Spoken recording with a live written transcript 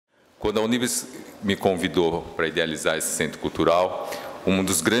Quando a Unibes me convidou para idealizar esse centro cultural, um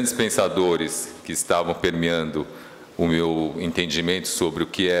dos grandes pensadores que estavam permeando o meu entendimento sobre o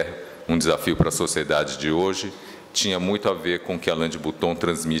que é um desafio para a sociedade de hoje tinha muito a ver com o que Alain Botton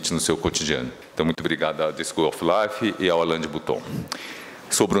transmite no seu cotidiano. Então, muito obrigado à The School of Life e ao Alain Botton.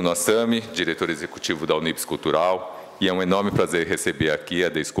 Sou Bruno Assami, diretor executivo da Unibes Cultural, e é um enorme prazer receber aqui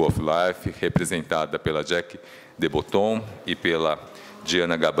a The School of Life, representada pela Jack de Botton e pela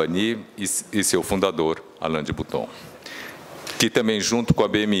Diana Gabani e seu fundador, Alain Botton. Que também, junto com a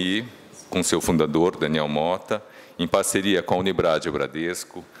BMI, com seu fundador, Daniel Motta, em parceria com a Unibes e o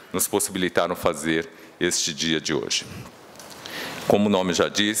Bradesco, nos possibilitaram fazer este dia de hoje. Como o nome já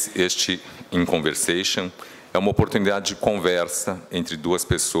diz, este Conversation é uma oportunidade de conversa entre duas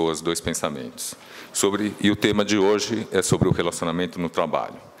pessoas, dois pensamentos. E o tema de hoje é sobre o relacionamento no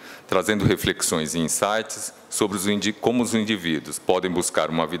trabalho, trazendo reflexões e insights sobre como os indivíduos podem buscar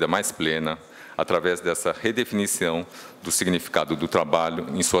uma vida mais plena através dessa redefinição do significado do trabalho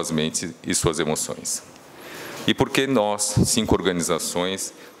em suas mentes e suas emoções. E por que nós, 5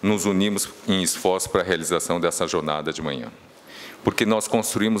 organizações, nos unimos em esforço para a realização dessa jornada de manhã? Porque nós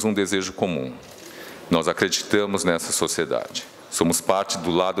construímos um desejo comum. Nós acreditamos nessa sociedade. Somos parte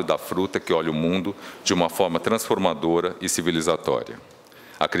do lado da fruta que olha o mundo de uma forma transformadora e civilizatória.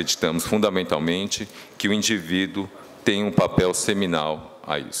 Acreditamos fundamentalmente que o indivíduo tem um papel seminal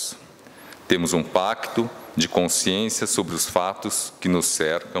a isso. Temos um pacto de consciência sobre os fatos que nos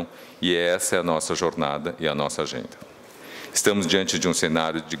cercam e essa é a nossa jornada e a nossa agenda. Estamos diante de um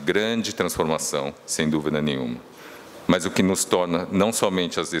cenário de grande transformação, sem dúvida nenhuma. Mas o que nos torna não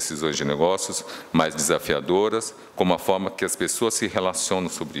somente as decisões de negócios mais desafiadoras, como a forma que as pessoas se relacionam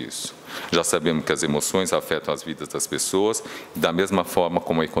sobre isso. Já sabemos que as emoções afetam as vidas das pessoas, da mesma forma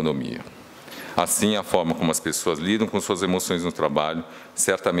como a economia. Assim, a forma como as pessoas lidam com suas emoções no trabalho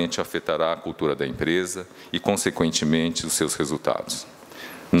certamente afetará a cultura da empresa e, consequentemente, os seus resultados.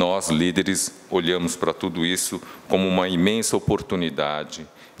 Nós, líderes, olhamos para tudo isso como uma imensa oportunidade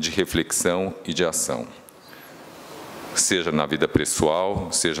de reflexão e de ação, seja na vida pessoal,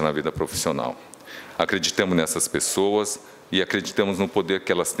 seja na vida profissional. Acreditamos nessas pessoas e acreditamos no poder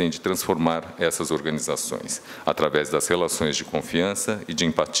que elas têm de transformar essas organizações, através das relações de confiança e de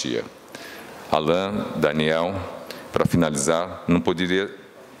empatia. Alain, Daniel, para finalizar, não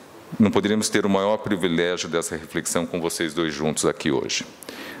poderíamos ter o maior privilégio dessa reflexão com vocês dois juntos aqui hoje.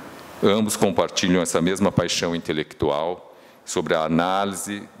 Ambos compartilham essa mesma paixão intelectual sobre a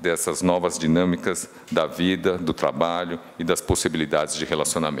análise dessas novas dinâmicas da vida, do trabalho e das possibilidades de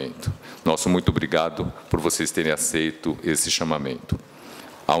relacionamento. Nosso muito obrigado por vocês terem aceito esse chamamento.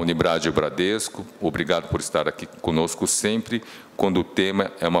 A Unibes e o Bradesco, obrigado por estar aqui conosco sempre, quando o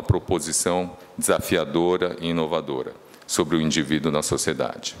tema é uma proposição desafiadora e inovadora sobre o indivíduo na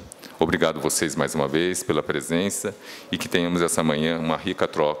sociedade. Obrigado vocês mais uma vez pela presença e que tenhamos essa manhã uma rica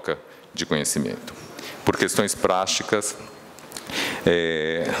troca de conhecimento. Por questões práticas,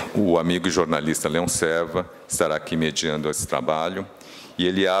 o amigo e jornalista Leão Serva estará aqui mediando esse trabalho e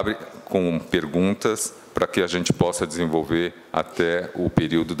ele abre com perguntas para que a gente possa desenvolver até o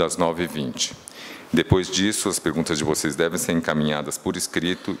período das 9h20. Depois disso, as perguntas de vocês devem ser encaminhadas por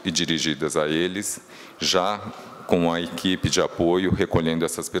escrito e dirigidas a eles, já com a equipe de apoio recolhendo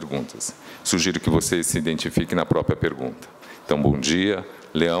essas perguntas. Sugiro que vocês se identifiquem na própria pergunta. Então, bom dia.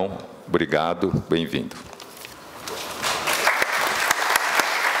 Leão, obrigado. Bem-vindo.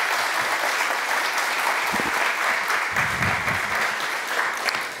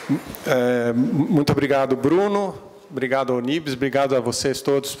 Muito obrigado, Bruno. Obrigado, Unibes. Obrigado a vocês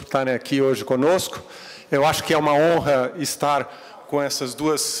todos por estarem aqui hoje conosco. Eu acho que é uma honra estar com essas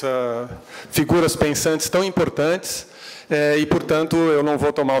duas figuras pensantes tão importantes e, portanto, eu não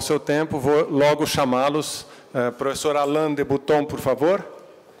vou tomar o seu tempo, vou logo chamá-los. Professor Alain Botton, por favor.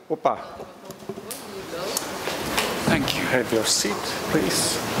 Opa. Thank you. Have your seat,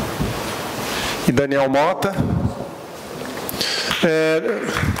 please. E Daniel Motta.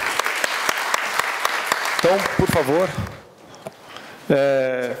 Então, por favor,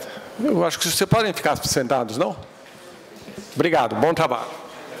 eu acho que vocês podem ficar sentados, não? Obrigado, bom trabalho.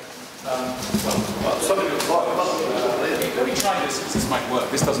 Let me try this. This might work.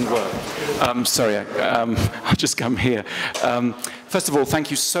 This doesn't work. Sorry, I'll just come here. First of all, thank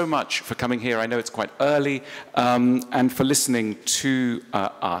you so much for coming here. I know it's quite early, and for listening to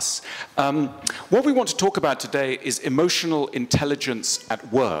us. What we want to talk about today is emotional intelligence at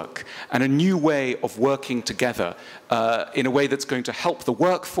work and a new way of working together in a way that's going to help the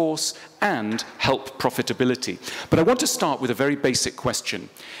workforce and help profitability. But I want to start with a very basic question.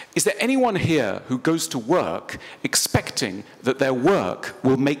 Is there anyone here who goes to work expecting that their work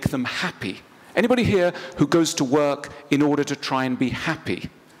will make them happy? Anybody here who goes to work in order to try and be happy?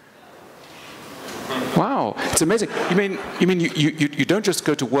 Wow, it's amazing. You mean you don't just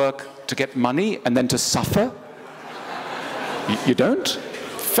go to work to get money and then to suffer? You don't?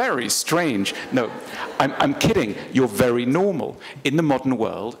 Very strange. No, I'm kidding. You're very normal. In the modern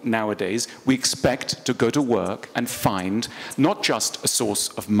world, nowadays, we expect to go to work and find not just a source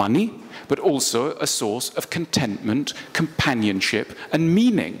of money, but also a source of contentment, companionship, and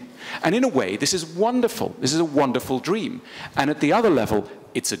meaning. And in a way, this is wonderful. This is a wonderful dream. And at the other level,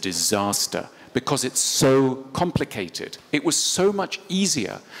 it's a disaster, because it's so complicated. It was so much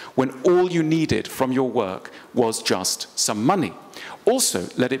easier when all you needed from your work was just some money. Also,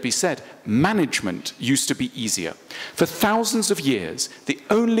 let it be said, management used to be easier. For thousands of years, the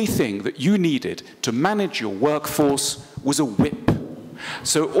only thing that you needed to manage your workforce was a whip.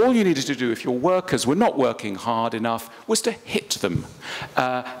 So all you needed to do if your workers were not working hard enough was to hit them.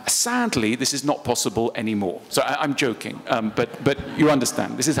 Sadly, this is not possible anymore. So I'm joking, but you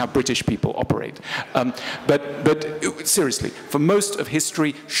understand. This is how British people operate. But seriously, for most of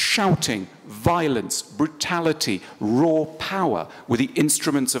history, shouting, violence, brutality, raw power were the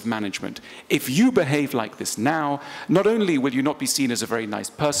instruments of management. If you behave like this now, not only will you not be seen as a very nice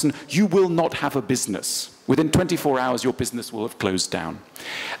person, you will not have a business. Within 24 hours, your business will have closed down.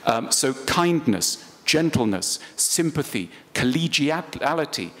 So kindness, gentleness, sympathy,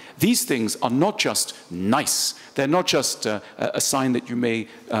 collegiality, these things are not just nice. They're not just a sign that you may,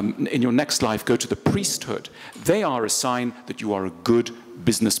 in your next life, go to the priesthood. They are a sign that you are a good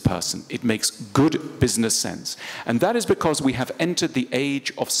business person. It makes good business sense. And that is because we have entered the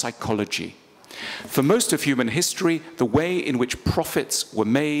age of psychology. For most of human history, the way in which profits were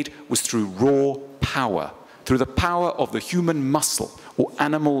made was through raw power, through the power of the human muscle or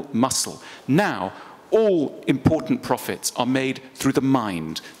animal muscle. Now, all important profits are made through the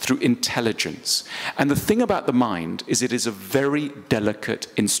mind, through intelligence. And the thing about the mind is it is a very delicate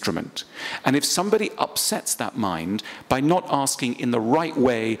instrument. And if somebody upsets that mind by not asking in the right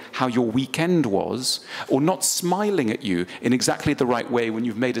way how your weekend was, or not smiling at you in exactly the right way when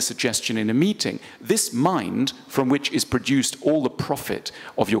you've made a suggestion in a meeting, this mind, from which is produced all the profit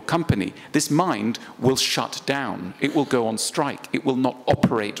of your company, this mind will shut down. It will go on strike. It will not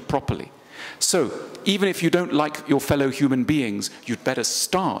operate properly. So, even if you don't like your fellow human beings, you'd better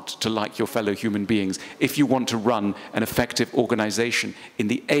start to like your fellow human beings if you want to run an effective organization in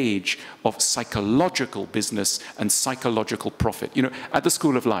the age of psychological business and psychological profit. You know, at the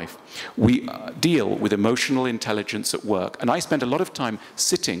School of Life, we deal with emotional intelligence at work, and I spend a lot of time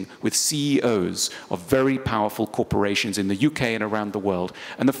sitting with CEOs of very powerful corporations in the UK and around the world,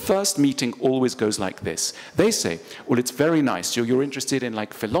 and the first meeting always goes like this. They say, well, it's very nice, you're interested in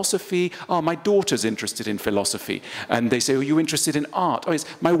like philosophy. Oh, my daughter's interested in philosophy. And they say, are you interested in art? Oh, yes,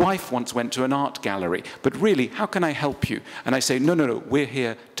 my wife once went to an art gallery. But really, how can I help you? And I say, no, we're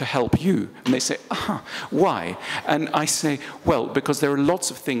here to help you. And they say, why? And I say, well, because there are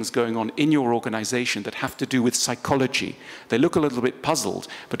lots of things going on in your organization that have to do with psychology. They look a little bit puzzled,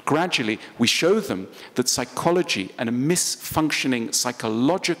 but gradually we show them that psychology and a misfunctioning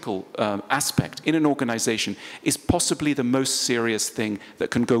psychological aspect in an organization is possibly the most serious thing that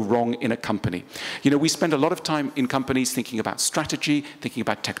can go wrong in a company. You know, we spend a lot of time in companies thinking about strategy, thinking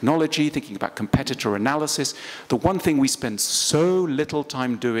about technology, thinking about competitor analysis. The one thing we spend so little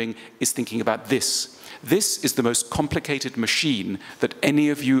time doing is thinking about this. This is the most complicated machine that any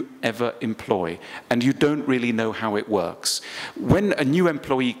of you ever employ, and you don't really know how it works. When a new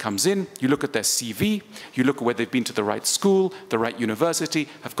employee comes in, you look at their CV, you look at whether they've been to the right school, the right university,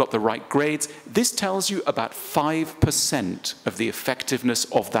 have got the right grades. This tells you about 5% of the effectiveness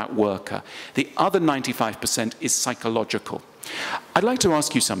of that worker. The other 95% is psychological. I'd like to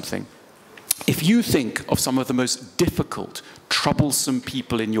ask you something. If you think of some of the most difficult, troublesome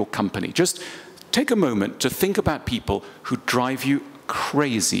people in your company, just take a moment to think about people who drive you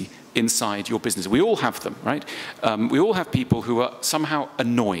crazy inside your business. We all have them, right? We all have people who are somehow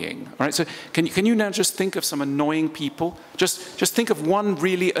annoying, right? So can you now just think of some annoying people? Just think of one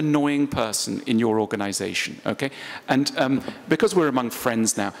really annoying person in your organization, okay? And because we're among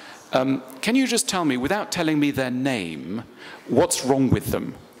friends now, can you just tell me, without telling me their name, what's wrong with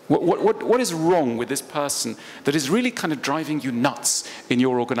them? What is wrong with this person that is really kind of driving you nuts in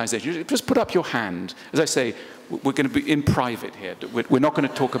your organization? Just put up your hand. As I say, we're going to be in private here. We're not going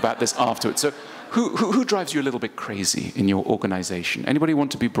to talk about this afterwards. So who drives you a little bit crazy in your organization? Anybody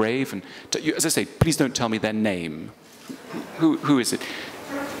want to be brave? And as I say, please don't tell me their name. Who is it?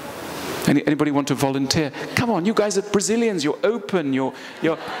 Anybody want to volunteer? Come on, you guys are Brazilians, you're open,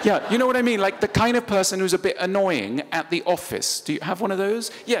 yeah, you know what I mean? Like the kind of person who's a bit annoying at the office. Do you have one of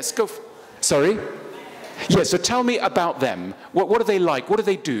those? Yes, go. Sorry? Yes, so tell me about them. What are they like? What do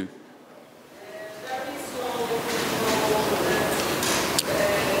they do?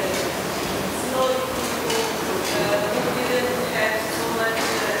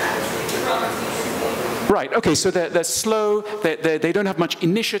 Right, okay, so they're slow, they don't have much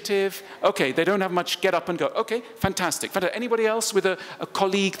initiative, okay, they don't have much get up and go. Okay, fantastic. Anybody else with a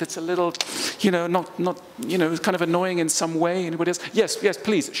colleague that's a little, you know, not you know, kind of annoying in some way? Anybody else? Yes,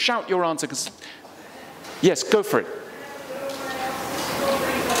 please, shout your answer. Yes, go for it.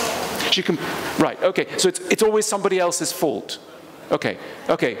 She can, right, okay, so it's always somebody else's fault. Okay.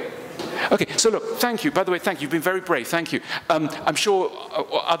 Okay, so look, thank you. By the way, thank you. You've been very brave. Thank you. I'm sure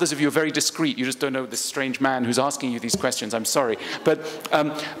others of you are very discreet. You just don't know this strange man who's asking you these questions. I'm sorry. But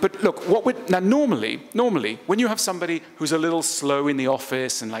look, now normally, when you have somebody who's a little slow in the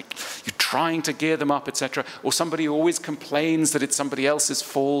office and like you're trying to gear them up, etc., or somebody who always complains that it's somebody else's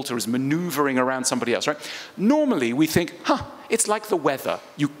fault or is maneuvering around somebody else, right? Normally we think, it's like the weather.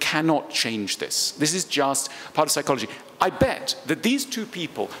 You cannot change this. This is just part of psychology. I bet that these two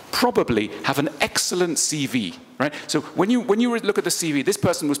people probably have an excellent CV, right? So when you look at the CV, this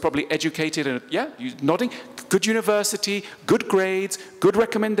person was probably educated and, yeah, you're nodding, good university, good grades, good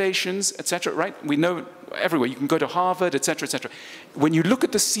recommendations, etc., right? We know everywhere. You can go to Harvard, etc., etc. When you look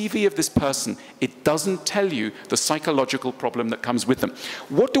at the CV of this person, it doesn't tell you the psychological problem that comes with them.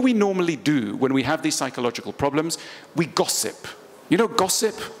 What do we normally do when we have these psychological problems? We gossip. You know,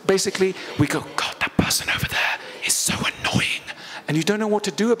 gossip, basically, we go, God, that person over there is so annoying. And you don't know what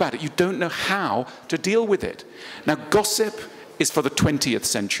to do about it. You don't know how to deal with it. Now, gossip is for the 20th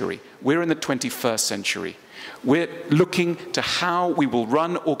century. We're in the 21st century. We're looking to how we will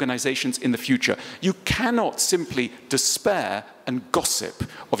run organizations in the future. You cannot simply despair and gossip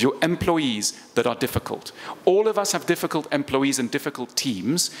of your employees that are difficult. All of us have difficult employees and difficult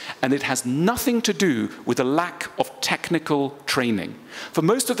teams, and it has nothing to do with a lack of technical training. For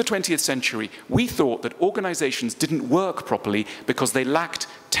most of the 20th century, we thought that organizations didn't work properly because they lacked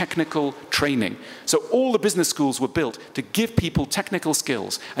technical training. So all the business schools were built to give people technical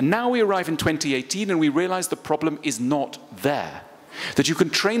skills. And now we arrive in 2018 and we realize the problem is not there. That you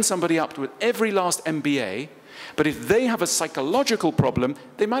can train somebody up with every last MBA, but if they have a psychological problem,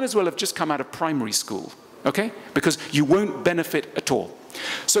 they might as well have just come out of primary school, okay? Because you won't benefit at all.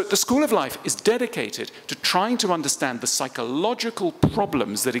 So the School of Life is dedicated to trying to understand the psychological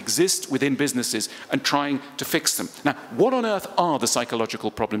problems that exist within businesses and trying to fix them. Now, what on earth are the psychological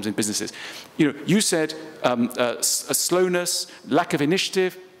problems in businesses? You know, you said a slowness, lack of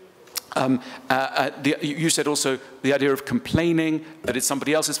initiative. You said also the idea of complaining, that it's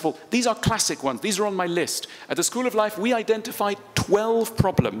somebody else's fault. These are classic ones. These are on my list. At the School of Life, we identified 12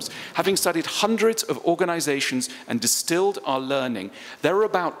 problems. Having studied hundreds of organizations and distilled our learning, there are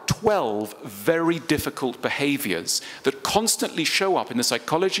about 12 very difficult behaviors that constantly show up in the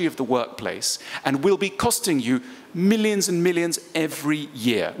psychology of the workplace and will be costing you millions and millions every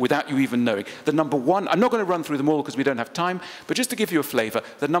year without you even knowing. The number one, I'm not going to run through them all because we don't have time, but just to give you a flavor,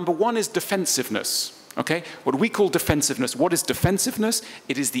 the number one is defensiveness. Okay? What we call defensiveness. What is defensiveness?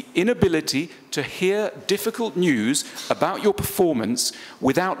 It is the inability to hear difficult news about your performance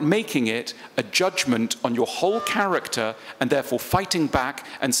without making it a judgment on your whole character and therefore fighting back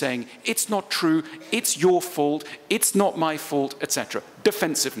and saying, it's not true, it's your fault, it's not my fault, etc.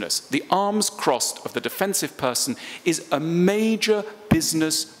 Defensiveness. The arms crossed of the defensive person is a major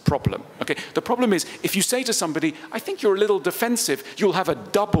business problem. Okay? The problem is, if you say to somebody, I think you're a little defensive, you'll have a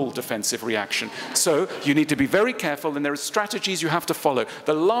double defensive reaction. So you need to be very careful, and there are strategies you have to follow.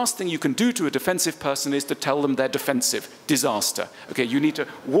 The last thing you can do to a defensive person is to tell them they're defensive. Disaster. Okay? You need to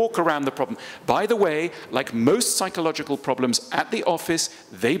walk around the problem. By the way, like most psychological problems at the office,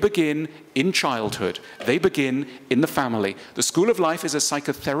 they begin in childhood. They begin in the family. The School of Life is a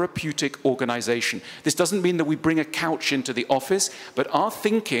psychotherapeutic organization. This doesn't mean that we bring a couch into the office, but our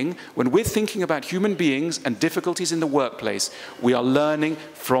thinking, when we're thinking about human beings and difficulties in the workplace, we are learning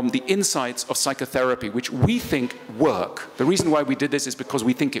from the insights of psychotherapy, which we think work. The reason why we did this is because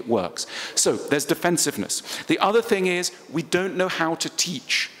we think it works. So there's defensiveness. The other thing is we don't know how to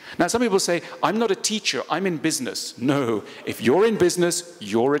teach. Now, some people say, I'm not a teacher, I'm in business. No, if you're in business,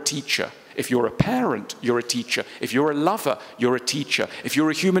 you're a teacher. If you're a parent, you're a teacher. If you're a lover, you're a teacher. If you're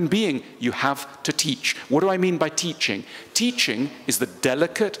a human being, you have to teach. What do I mean by teaching? Teaching is the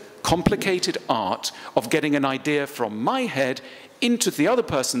delicate, complicated art of getting an idea from my head into the other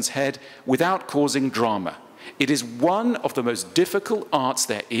person's head without causing drama. It is one of the most difficult arts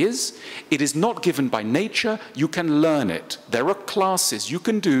there is. It is not given by nature. You can learn it. There are classes you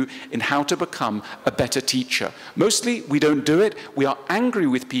can do in how to become a better teacher. Mostly, we don't do it. We are angry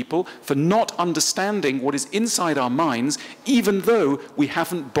with people for not understanding what is inside our minds, even though we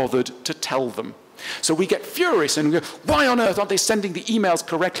haven't bothered to tell them. So we get furious and we go, why on earth aren't they sending the emails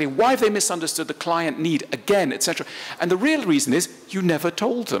correctly? Why have they misunderstood the client need again, etc.? And the real reason is you never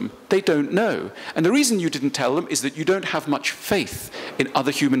told them. They don't know. And the reason you didn't tell them is that you don't have much faith in other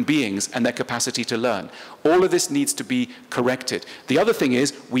human beings and their capacity to learn. All of this needs to be corrected. The other thing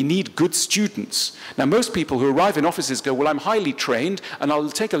is we need good students. Now, most people who arrive in offices go, well, I'm highly trained and I'll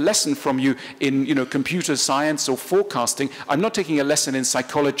take a lesson from you in computer science or forecasting. I'm not taking a lesson in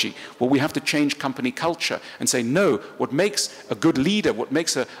psychology. Well, we have to change company culture and say, no, what makes a good leader, what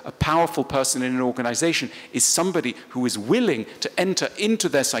makes a powerful person in an organization is somebody who is willing to enter into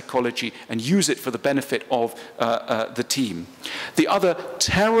their psychology and use it for the benefit of the team. The other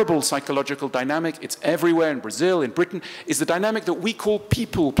terrible psychological dynamic, it's everywhere in Brazil, in Britain, is the dynamic that we call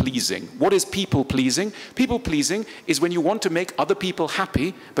people-pleasing. What is people-pleasing? People-pleasing is when you want to make other people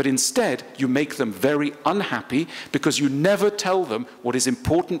happy, but instead you make them very unhappy because you never tell them what is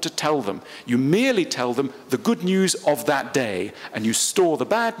important to tell them. You merely tell them the good news of that day, and you store the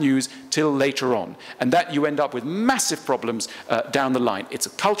bad news till later on. And that you end up with massive problems down the line. It's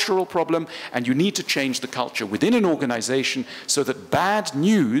a cultural problem, and you need to change the culture within an organization so that bad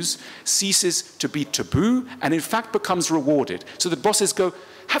news ceases to be taboo and in fact becomes rewarded. So that bosses go,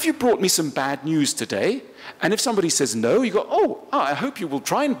 have you brought me some bad news today? And if somebody says no, you go, oh, I hope you will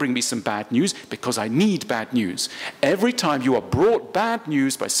try and bring me some bad news because I need bad news. Every time you are brought bad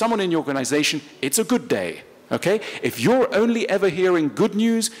news by someone in your organization, it's a good day. Okay? If you're only ever hearing good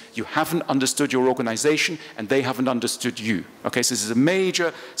news, you haven't understood your organization and they haven't understood you. Okay? So this is a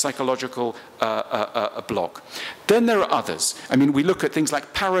major psychological block. Then there are others. I mean, we look at things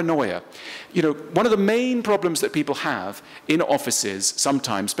like paranoia. You know, one of the main problems that people have in offices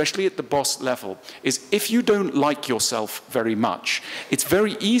sometimes, especially at the boss level, is if you don't like yourself very much, it's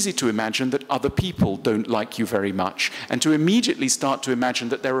very easy to imagine that other people don't like you very much and to immediately start to imagine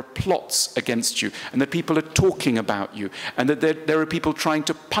that there are plots against you and that people are talking about you and that there are people trying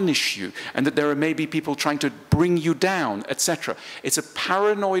to punish you and that there are maybe people trying to bring you down, etc. It's a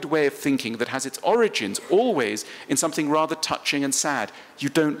paranoid way of thinking that has its origins always in something rather touching and sad. You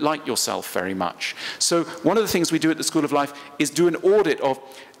don't like yourself very much. So one of the things we do at the School of Life is do an audit of,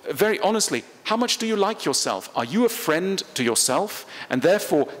 very honestly, how much do you like yourself? Are you a friend to yourself? And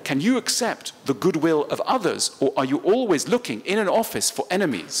therefore, can you accept the goodwill of others? Or are you always looking in an office for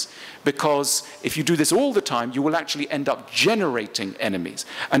enemies? Because if you do this all the time, you will actually end up generating enemies,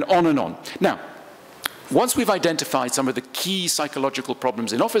 and on and on. Now, once we've identified some of the key psychological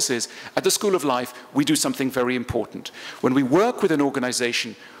problems in offices, at the School of Life, we do something very important. When we work with an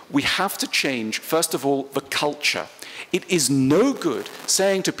organization, we have to change, first of all, the culture. It is no good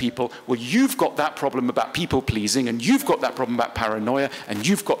saying to people, well, you've got that problem about people-pleasing, and you've got that problem about paranoia, and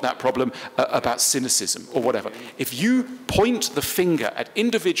you've got that problem about cynicism, or whatever. If you point the finger at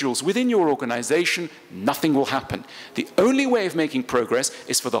individuals within your organization, nothing will happen. The only way of making progress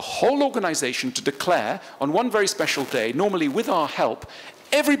is for the whole organization to declare, on one very special day, normally with our help,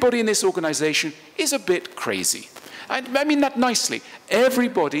 everybody in this organization is a bit crazy. I mean that nicely.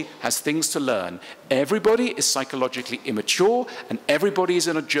 Everybody has things to learn. Everybody is psychologically immature, and everybody is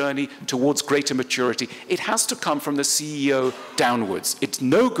on a journey towards greater maturity. It has to come from the CEO downwards. It's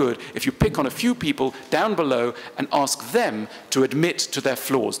no good if you pick on a few people down below and ask them to admit to their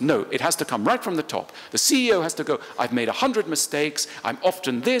flaws. No, it has to come right from the top. The CEO has to go, I've made 100 mistakes, I'm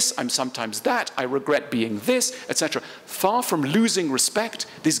often this, I'm sometimes that, I regret being this, etc. Far from losing respect,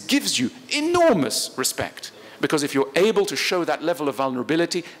 this gives you enormous respect. Because if you're able to show that level of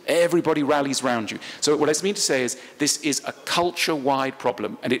vulnerability, everybody rallies around you. So what I mean to say is this is a culture-wide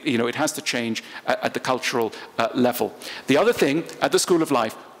problem, and it has to change at the cultural level. The other thing, at the School of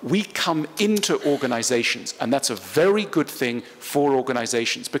Life, we come into organizations, and that's a very good thing for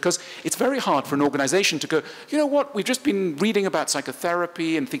organizations, because it's very hard for an organization to go, you know what, we've just been reading about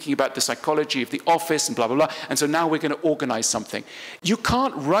psychotherapy and thinking about the psychology of the office and blah, blah, blah, and so now we're going to organize something. You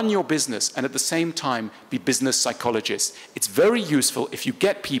can't run your business and at the same time be business psychologists. It's very useful if you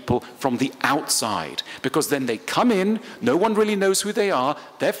get people from the outside, because then they come in, no one really knows who they are,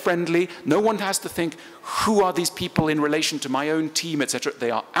 they're friendly, no one has to think, who are these people in relation to my own team, etc. They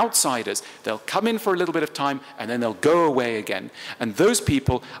are outsiders. They'll come in for a little bit of time and then they'll go away again. And those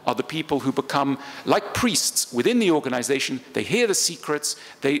people are the people who become like priests within the organization. They hear the secrets,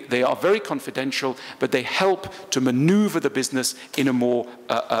 they are very confidential, but they help to maneuver the business in a more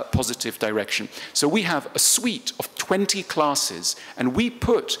positive direction. So we have a suite of 20 classes, and we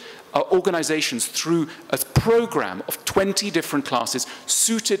put organizations through a program of 20 different classes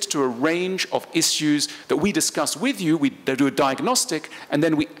suited to a range of issues that we discuss with you. We do a diagnostic, and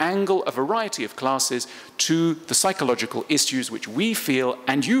then we angle a variety of classes to the psychological issues which we feel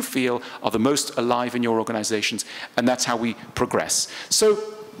and you feel are the most alive in your organizations, and that's how we progress. So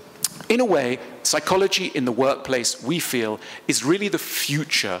in a way, psychology in the workplace, we feel, is really the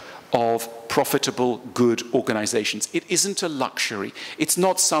future of profitable, good organizations. It isn't a luxury. It's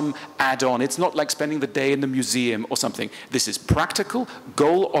not some add-on. It's not like spending the day in the museum or something. This is practical,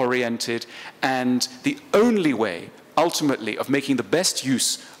 goal-oriented, and the only way, ultimately, of making the best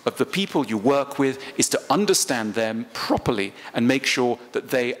use of the people you work with is to understand them properly and make sure that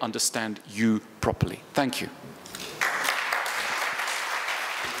they understand you properly. Thank you.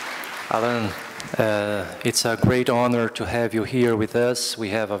 Alain, it's a great honor to have you here with us.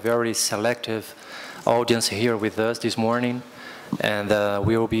 We have a very selective audience here with us this morning, and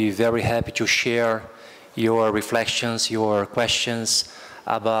we will be very happy to share your reflections, your questions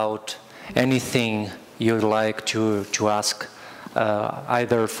about anything you'd like to ask,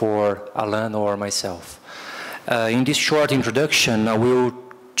 either for Alain or myself. In this short introduction,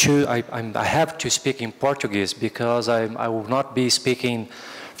 I have to speak in Portuguese because I will not be speaking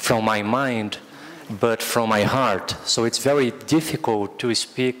from my mind, but from my heart. So it's very difficult to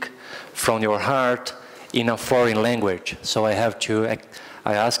speak from your heart in a foreign language. So I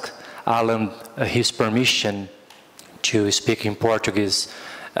ask Alain his permission to speak in Portuguese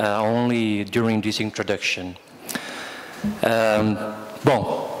only during this introduction.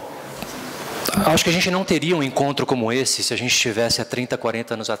 Bom, acho que a gente não teria um encontro como esse se a gente estivesse há 30,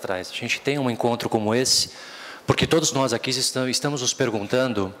 40 anos atrás. A gente tem um encontro como esse porque todos nós aqui estamos nos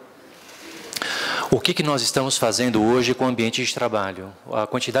perguntando o que nós estamos fazendo hoje com o ambiente de trabalho. A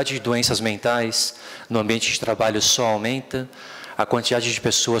quantidade de doenças mentais no ambiente de trabalho só aumenta, a quantidade de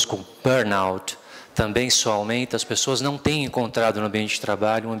pessoas com burnout também só aumenta, as pessoas não têm encontrado no ambiente de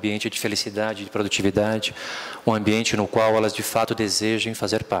trabalho um ambiente de felicidade, de produtividade, um ambiente no qual elas de fato desejem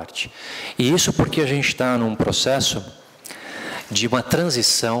fazer parte. E isso porque a gente está num processo de uma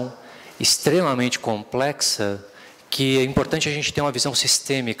transição extremamente complexa, que é importante a gente ter uma visão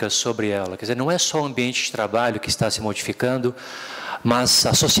sistêmica sobre ela. Quer dizer, não é só o ambiente de trabalho que está se modificando, mas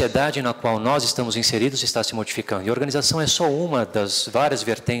a sociedade na qual nós estamos inseridos está se modificando. E a organização é só uma das várias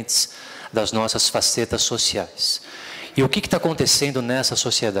vertentes das nossas facetas sociais. E o que está acontecendo nessa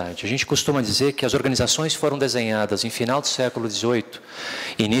sociedade? A gente costuma dizer que as organizações foram desenhadas em final do século XVIII,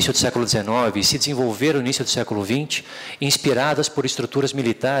 início do século XIX, e se desenvolveram no início do século XX, inspiradas por estruturas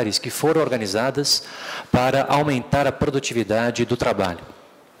militares que foram organizadas para aumentar a produtividade do trabalho.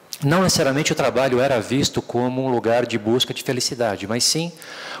 Não necessariamente o trabalho era visto como um lugar de busca de felicidade, mas sim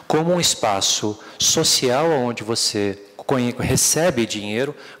como um espaço social onde você recebe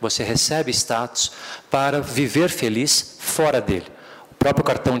dinheiro, você recebe status para viver feliz fora dele. O próprio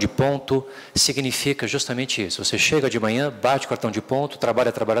cartão de ponto significa justamente isso. Você chega de manhã, bate o cartão de ponto,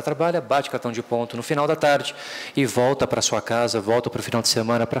 trabalha, bate o cartão de ponto no final da tarde e volta para sua casa, volta para o final de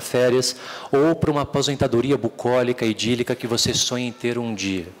semana, para férias, ou para uma aposentadoria bucólica, idílica que você sonha em ter um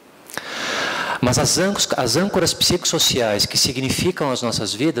dia. Mas as âncoras psicossociais que significam as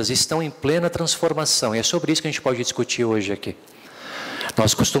nossas vidas estão em plena transformação, e é sobre isso que a gente pode discutir hoje aqui.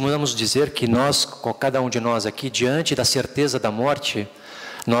 Nós costumamos dizer que nós, com cada um de nós aqui, diante da certeza da morte,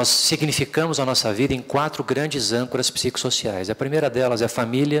 nós significamos a nossa vida em 4 grandes âncoras psicossociais. A primeira delas é a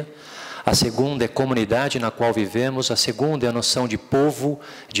família, a segunda é a comunidade na qual vivemos, a segunda é a noção de povo,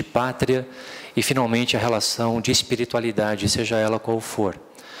 de pátria, e finalmente a relação de espiritualidade, seja ela qual for.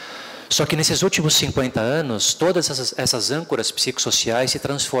 Só que nesses últimos 50 anos, todas essas âncoras psicossociais se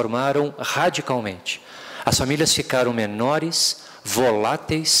transformaram radicalmente. As famílias ficaram menores,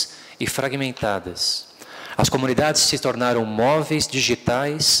 voláteis e fragmentadas. As comunidades se tornaram móveis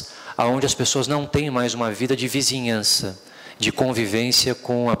digitais, onde as pessoas não têm mais uma vida de vizinhança, de convivência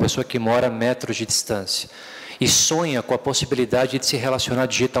com a pessoa que mora a metros de distância e sonha com a possibilidade de se relacionar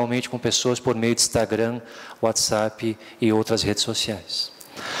digitalmente com pessoas por meio de Instagram, WhatsApp e outras redes sociais.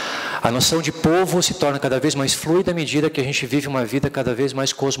 A noção de povo se torna cada vez mais fluida à medida que a gente vive uma vida cada vez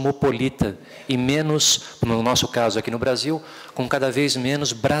mais cosmopolita e menos, no nosso caso aqui no Brasil, com cada vez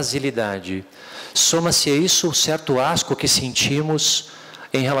menos brasilidade. Soma-se a isso o certo asco que sentimos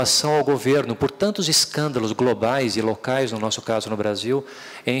em relação ao governo, por tantos escândalos globais e locais, no nosso caso no Brasil,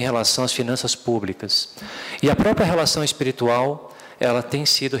 em relação às finanças públicas. E a própria relação espiritual, ela tem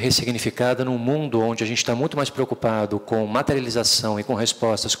sido ressignificada num mundo onde a gente está muito mais preocupado com materialização e com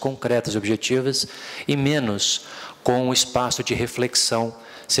respostas concretas e objetivas, e menos com o espaço de reflexão,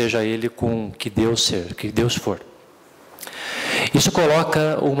 seja ele com que Deus for. Isso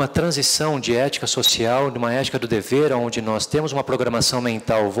coloca uma transição de ética social, de uma ética do dever, onde nós temos uma programação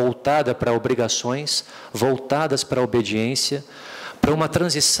mental voltada para obrigações, voltadas para a obediência, para uma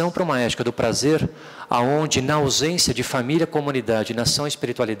transição para uma ética do prazer, aonde na ausência de família, comunidade, nação e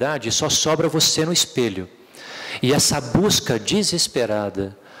espiritualidade, só sobra você no espelho. E essa busca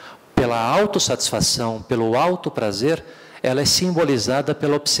desesperada pela autossatisfação, pelo autoprazer, ela é simbolizada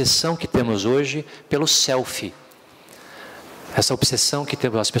pela obsessão que temos hoje pelo selfie. Essa obsessão que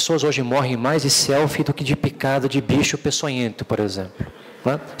temos, as pessoas hoje morrem mais de selfie do que de picada de bicho peçonhento, por exemplo.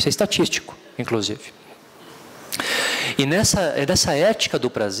 Isso é estatístico, inclusive. E nessa ética do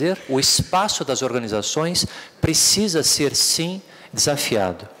prazer, o espaço das organizações precisa ser, sim,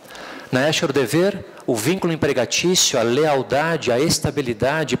 desafiado. Na ética do dever, o vínculo empregatício, a lealdade, a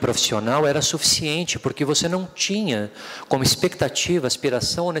estabilidade profissional era suficiente, porque você não tinha como expectativa,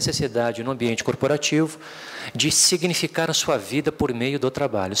 aspiração ou necessidade no ambiente corporativo de significar a sua vida por meio do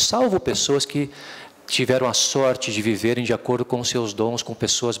trabalho, salvo pessoas que tiveram a sorte de viverem de acordo com seus dons, com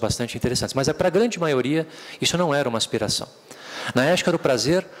pessoas bastante interessantes. Mas para a grande maioria, isso não era uma aspiração. Na ética do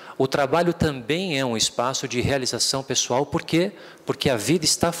prazer, o trabalho também é um espaço de realização pessoal. Por quê? Porque a vida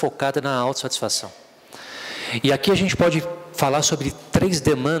está focada na autossatisfação. E aqui a gente pode falar sobre 3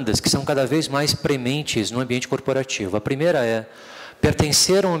 demandas que são cada vez mais prementes no ambiente corporativo. A primeira é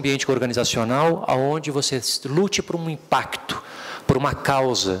pertencer a um ambiente organizacional onde você lute por um impacto, por uma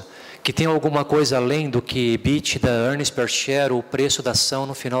causa, que tem alguma coisa além do que EBITDA, earnings per share, ou o preço da ação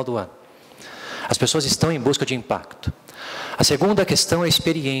no final do ano. As pessoas estão em busca de impacto. A segunda questão é a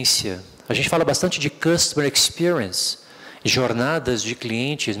experiência. A gente fala bastante de customer experience, jornadas de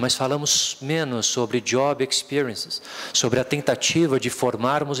clientes, mas falamos menos sobre job experiences, sobre a tentativa de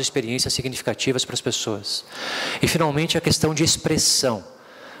formarmos experiências significativas para as pessoas. E, finalmente, a questão de expressão.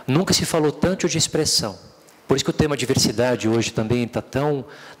 Nunca se falou tanto de expressão. Por isso que o tema diversidade hoje também está tão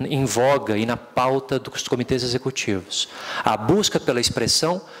em voga e na pauta dos comitês executivos. A busca pela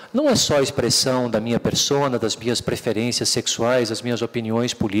expressão não é só a expressão da minha persona, das minhas preferências sexuais, das minhas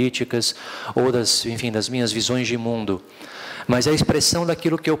opiniões políticas ou das minhas visões de mundo, mas é a expressão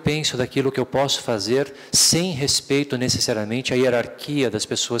daquilo que eu penso, daquilo que eu posso fazer, sem respeito necessariamente à hierarquia das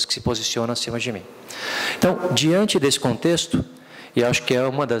pessoas que se posicionam acima de mim. Então, diante desse contexto, e acho que é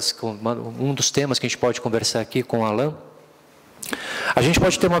um dos temas que a gente pode conversar aqui com o Alain, a gente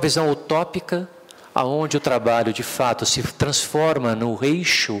pode ter uma visão utópica, onde o trabalho, de fato, se transforma no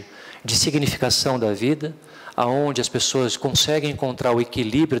eixo de significação da vida, onde as pessoas conseguem encontrar o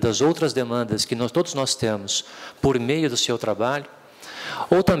equilíbrio das outras demandas que todos nós temos por meio do seu trabalho,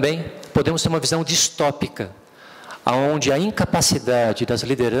 ou também podemos ter uma visão distópica, onde a incapacidade das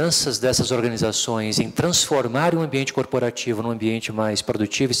lideranças dessas organizações em transformar um ambiente corporativo num ambiente mais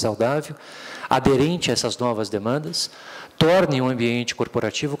produtivo e saudável, aderente a essas novas demandas, torne um ambiente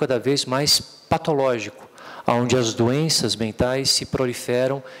corporativo cada vez mais patológico, onde as doenças mentais se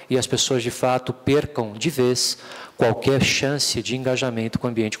proliferam e as pessoas, de fato, percam de vez qualquer chance de engajamento com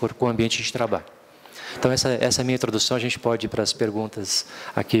o ambiente de trabalho. Então, essa é a minha introdução. A gente pode ir para as perguntas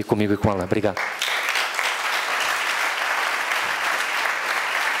aqui comigo e com a Alain. Obrigado.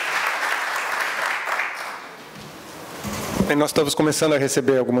 Nós estamos começando a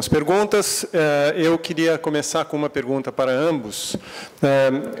receber algumas perguntas. Eu queria começar com uma pergunta para ambos.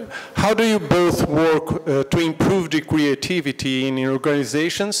 How do you both work to improve the creativity in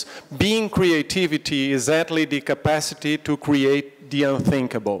organizations? Being creativity is exactly the capacity to create the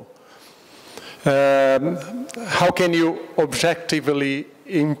unthinkable. How can you objectively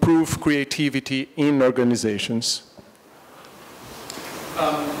improve creativity in organizations?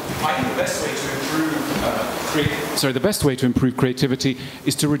 I think the best way to improve creativity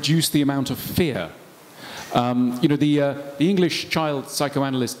is to reduce the amount of fear. The English child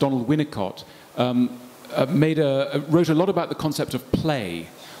psychoanalyst Donald Winnicott wrote a lot about the concept of play,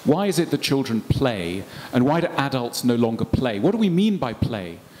 Why is it that children play, and why do adults no longer play? What do we mean by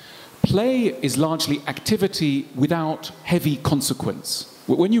play? Play is largely activity without heavy consequence.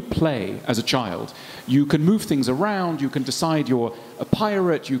 When you play as a child, you can move things around, you can decide you're a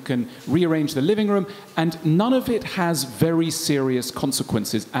pirate, you can rearrange the living room, and none of it has very serious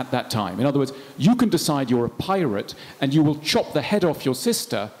consequences at that time. In other words, you can decide you're a pirate and you will chop the head off your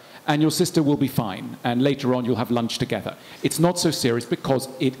sister, and your sister will be fine, and later on you'll have lunch together. It's not so serious because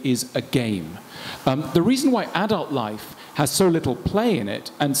it is a game. The reason why adult life has so little play in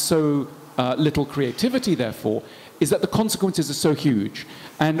it, and so little creativity, therefore, is that the consequences are so huge.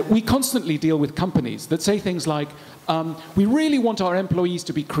 And we constantly deal with companies that say things like, we really want our employees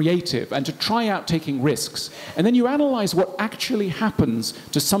to be creative and to try out taking risks. And then you analyze what actually happens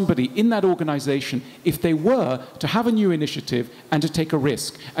to somebody in that organization if they were to have a new initiative and to take a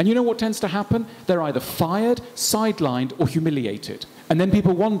risk. And you know what tends to happen? They're either fired, sidelined, or humiliated. And then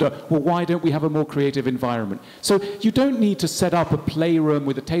people wonder, well, why don't we have a more creative environment? So you don't need to set up a playroom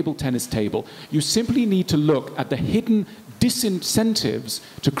with a table tennis table. You simply need to look at the hidden disincentives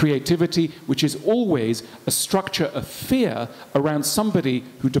to creativity, which is always a structure of fear around somebody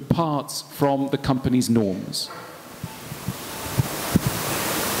who departs from the company's norms.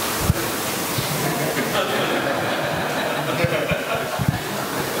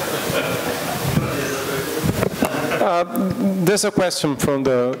 There's a question from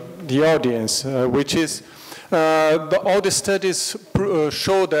the audience, which is, all the studies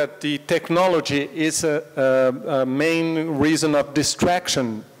show that the technology is a main reason of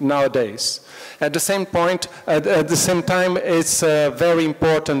distraction nowadays. At the same point, at the same time, it's a very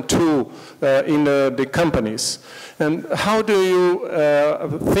important tool in the companies. And how do you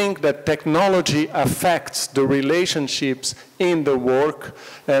think that technology affects the relationships in the work,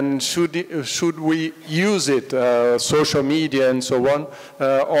 and should we use it, social media and so on,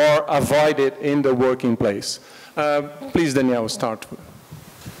 or avoid it in the working place? Please, Danielle, start.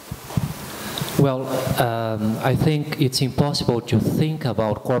 Well, I think it's impossible to think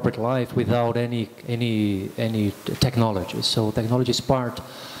about corporate life without any technology. So technology is part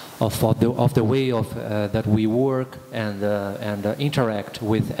of the way of that we work and interact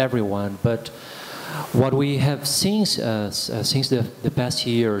with everyone. But what we have seen since the past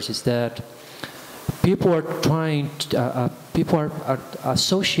years is that people are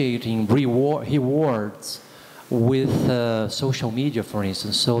associating rewards with social media, for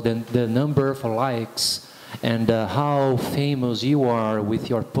instance. So the number of likes and how famous you are with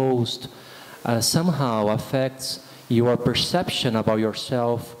your post somehow affects your perception about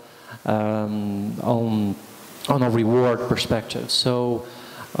yourself on a reward perspective. So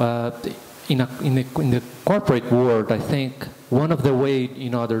in the corporate world, I think one of the ways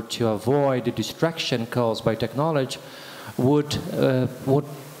in order to avoid the distraction caused by technology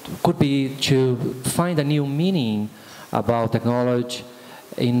could be to find a new meaning about technology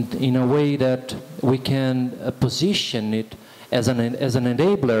in a way that we can position it as an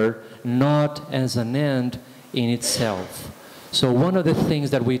enabler, not as an end in itself. So one of the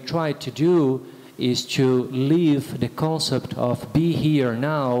things that we try to do is to leave the concept of be here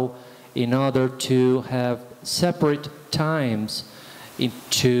now in order to have separate times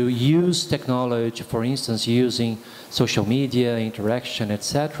to use technology, for instance, using social media, interaction,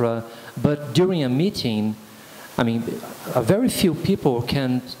 etc. But during a meeting, I mean, very few people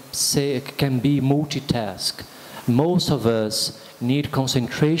can be multitask. Most of us need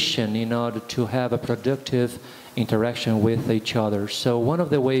concentration in order to have a productive interaction with each other. So one of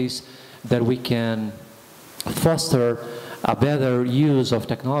the ways that we can foster a better use of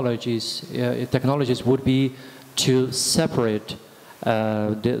technologies would be to separate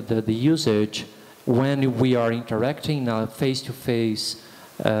the usage when we are interacting in a face-to-face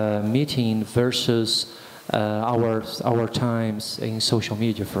meeting versus our times in social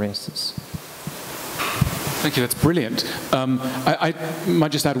media, for instance. Thank you, that's brilliant. I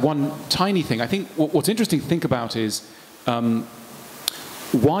might just add one tiny thing. I think what's interesting to think about is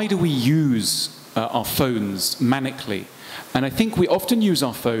why do we use our phones manically? And I think we often use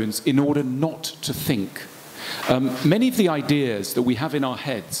our phones in order not to think. Many of the ideas that we have in our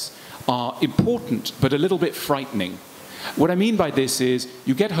heads are important, but a little bit frightening. What I mean by this is,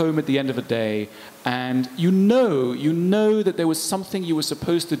 you get home at the end of a day, and you know that there was something you were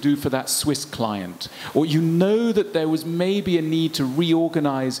supposed to do for that Swiss client, or you know that there was maybe a need to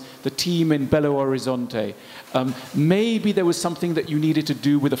reorganize the team in Belo Horizonte. Maybe there was something that you needed to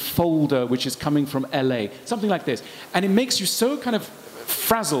do with a folder which is coming from LA, something like this. And it makes you so kind of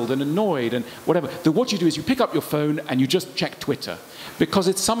frazzled and annoyed and whatever. What you do is you pick up your phone and you just check Twitter because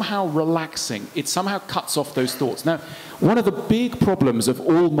it's somehow relaxing. It somehow cuts off those thoughts. Now, one of the big problems of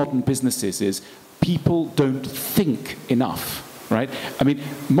all modern businesses is people don't think enough. Right? I mean,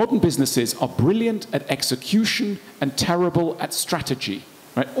 modern businesses are brilliant at execution and terrible at strategy.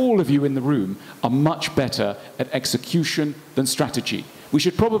 Right? All of you in the room are much better at execution than strategy. We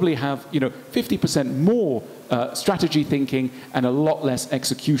should probably have, 50% more strategy thinking and a lot less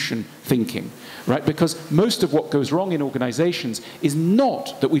execution thinking, right? Because most of what goes wrong in organizations is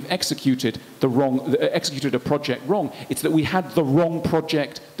not that we've executed a project wrong. It's that we had the wrong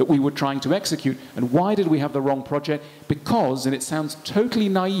project that we were trying to execute. And why did we have the wrong project? Because, and it sounds totally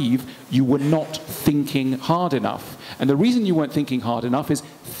naive, you were not thinking hard enough. And the reason you weren't thinking hard enough is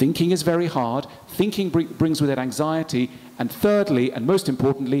thinking is very hard. Thinking brings with it anxiety. And thirdly, and most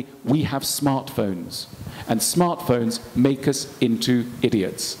importantly, we have smartphones. And smartphones make us into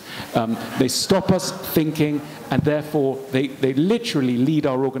idiots. They stop us thinking, and therefore they literally lead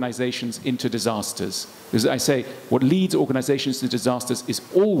our organizations into disasters. Because I say, what leads organizations to disasters is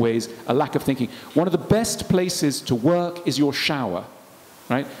always a lack of thinking. One of the best places to work is your shower.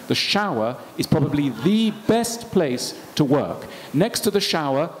 Right? The shower is probably the best place to work. Next to the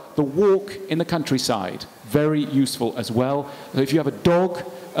shower, the walk in the countryside. Very useful as well. So if you have a dog,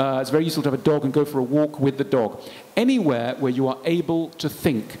 it's very useful to have a dog and go for a walk with the dog. Anywhere where you are able to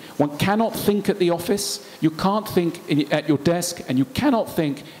think. One cannot think at the office, you can't think at your desk, and you cannot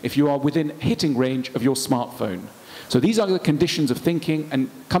think if you are within hitting range of your smartphone. So these are the conditions of thinking, and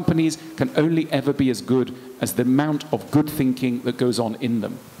companies can only ever be as good as the amount of good thinking that goes on in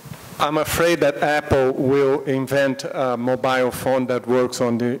them. I'm afraid that Apple will invent a mobile phone that works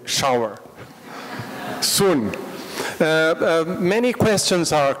on the shower soon. Many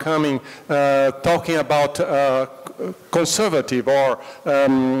questions are coming talking about conservative or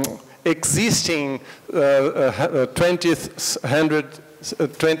existing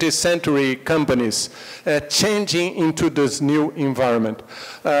 20th century companies changing into this new environment.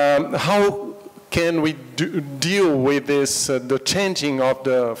 How can we deal with this, the changing of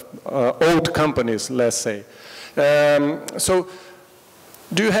the old companies, let's say? So,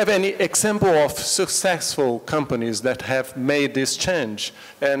 do you have any example of successful companies that have made this change?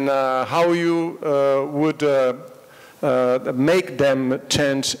 And how you would make them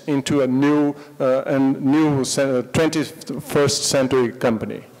change into a new 21st century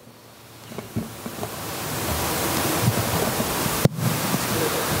company?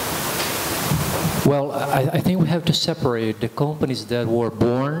 Well, I think we have to separate the companies that were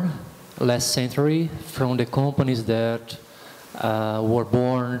born last century from the companies that were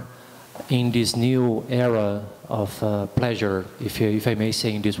born in this new era of pleasure, if I may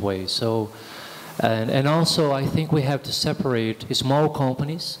say in this way. So, and also I think we have to separate small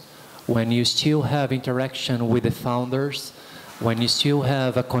companies when you still have interaction with the founders, when you still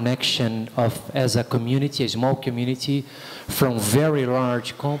have a connection as a community, a small community, from very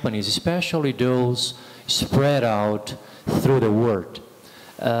large companies, especially those spread out through the world.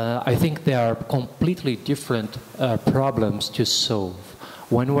 I think there are completely different problems to solve.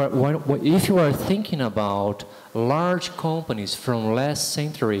 If you are thinking about large companies from last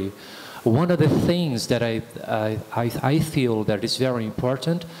century, one of the things that I feel that is very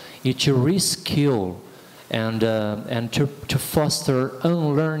important is to reskill and to foster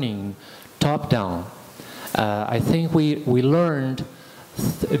unlearning top-down. I think we learned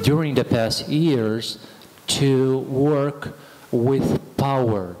during the past years to work with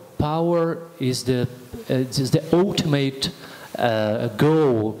power. Power is the ultimate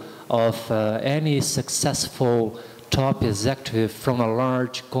goal of any successful top executive from a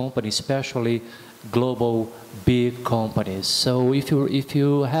large company, especially global big companies. So if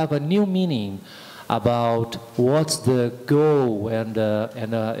you have a new meaning about what's the goal and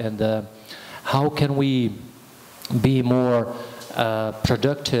how can we be more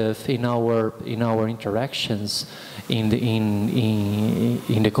productive in our interactions in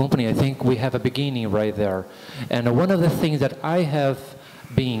the company, I think we have a beginning right there. And one of the things that I have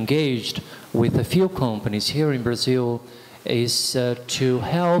been engaged with a few companies here in Brazil is to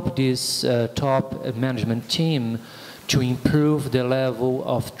help this top management team to improve the level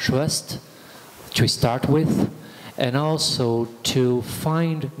of trust to start with, and also to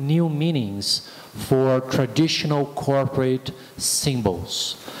find new meanings for traditional corporate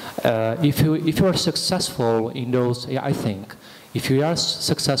symbols. If you are successful in those, I think, if you are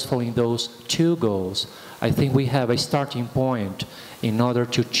successful in those two goals, I think we have a starting point in order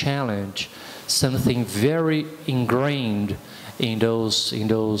to challenge something very ingrained in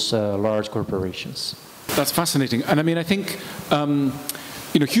those large corporations. That's fascinating. And I mean, I think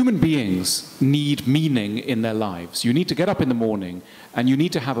You know, human beings need meaning in their lives. You need to get up in the morning and you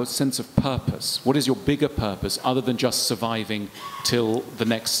need to have a sense of purpose. What is your bigger purpose other than just surviving till the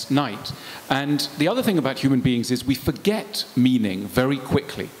next night? And the other thing about human beings is we forget meaning very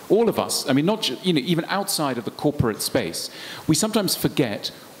quickly. All of us, I mean, not just, you know, even outside of the corporate space, we sometimes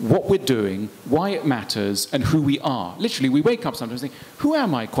forget what we're doing, why it matters, and who we are. Literally, we wake up sometimes and think, who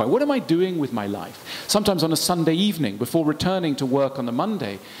am I quite? What am I doing with my life? Sometimes on a Sunday evening, before returning to work on the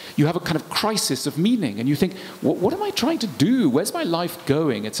Monday, you have a kind of crisis of meaning, and you think, what am I trying to do? Where's my life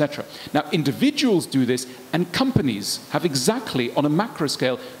going, etc.? Now, individuals do this, and companies have exactly, on a macro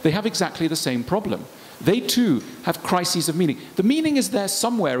scale, they have exactly the same problem. They too have crises of meaning. The meaning is there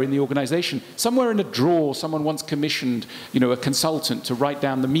somewhere in the organization, somewhere in a drawer. Someone once commissioned, you know, a consultant to write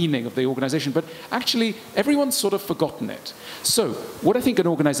down the meaning of the organization, but actually everyone's sort of forgotten it. So what I think an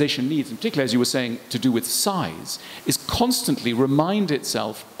organization needs, and particularly as you were saying, to do with size, is constantly remind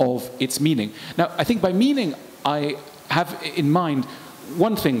itself of its meaning. Now, I think by meaning, I have in mind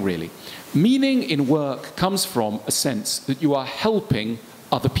one thing really. Meaning in work comes from a sense that you are helping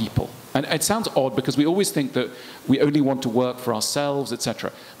other people. And it sounds odd because we always think that we only want to work for ourselves,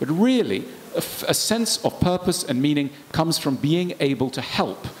 etc. But really, a sense of purpose and meaning comes from being able to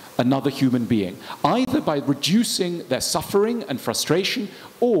help another human being, either by reducing their suffering and frustration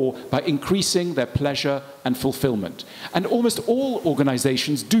or by increasing their pleasure and fulfillment. And almost all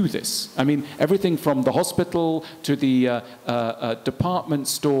organizations do this. I mean, everything from the hospital to the department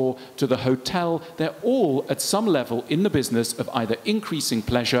store to the hotel, they're all at some level in the business of either increasing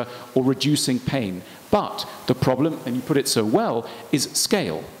pleasure or reducing pain. But the problem, and you put it so well, is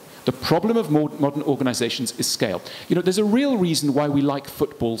scale. The problem of modern organizations is scale. You know, there's a real reason why we like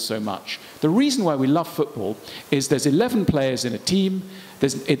football so much. The reason why we love football is there's 11 players in a team,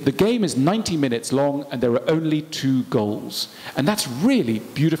 the game is 90 minutes long, and there are only 2 goals. And that's really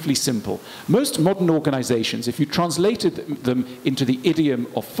beautifully simple. Most modern organizations, if you translated them into the idiom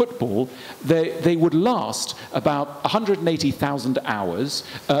of football, they would last about 180,000 hours.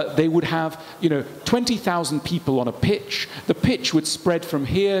 They would have, you know, 20,000 people on a pitch. The pitch would spread from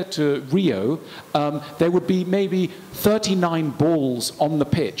here to Rio. There would be maybe 39 balls on the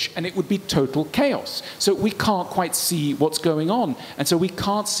pitch, and it would be total chaos. So we can't quite see what's going on. And so we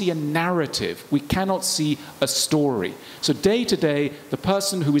can't see a narrative. We cannot see a story. So day to day, the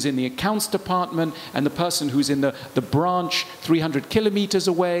person who is in the accounts department and the person who's in the branch 300 kilometers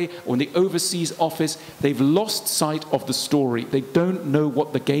away or in the overseas office, they've lost sight of the story. They don't know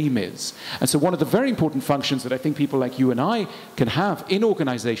what the game is. And so one of the very important functions that I think people like you and I can have in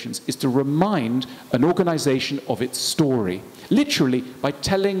organizations is to remind an organization of its story. Literally by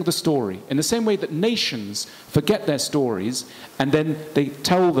telling the story. In the same way that nations forget their stories and then they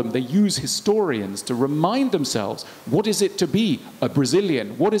tell them, they use historians to remind themselves, what is it to be a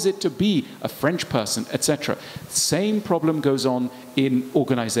Brazilian? What is it to be a French person, etc. Same problem goes on in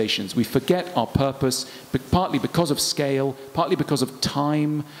organizations. We forget our purpose, partly because of scale, partly because of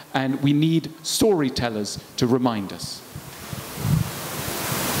time, and we need storytellers to remind us.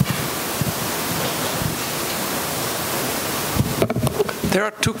 There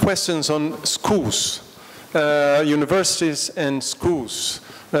are 2 questions on schools, universities and schools.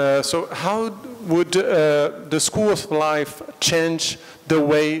 So how would the school of life change the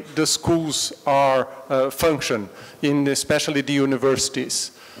way the schools are function, in especially the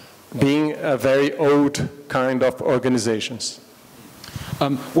universities, being a very old kind of organizations?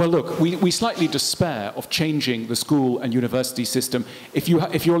 Well, look, we slightly despair of changing the school and university system. If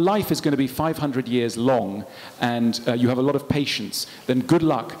your life is going to be 500 years long and you have a lot of patience, then good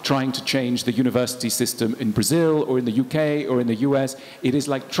luck trying to change the university system in Brazil or in the UK or in the US. It is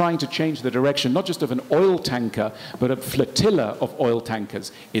like trying to change the direction, not just of an oil tanker, but a flotilla of oil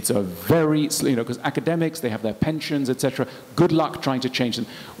tankers. It's a very, you know, because academics, they have their pensions, etc. Good luck trying to change them.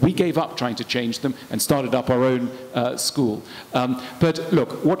 We gave up trying to change them and started up our own school. But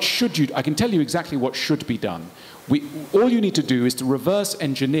look, what should you, I can tell you exactly what should be done. All you need to do is to reverse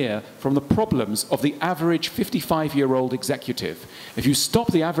engineer from the problems of the average 55-year-old executive. If you stop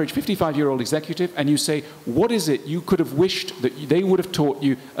the average 55-year-old executive and you say, what is it you could have wished that they would have taught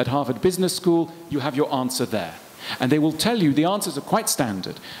you at Harvard Business School, you have your answer there. And they will tell you the answers are quite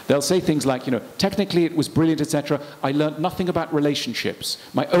standard. They'll say things like, you know, technically it was brilliant, etc. I learned nothing about relationships,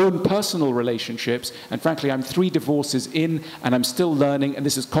 my own personal relationships, and frankly, I'm 3 divorces in, and I'm still learning, and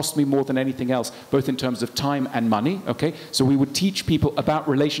this has cost me more than anything else, both in terms of time and money, okay? So we would teach people about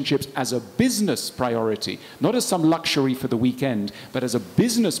relationships as a business priority, not as some luxury for the weekend, but as a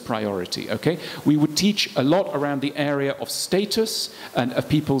business priority, okay? We would teach a lot around the area of status and of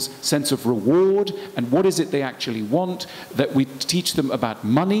people's sense of reward, and what is it they actually actually want, that we teach them about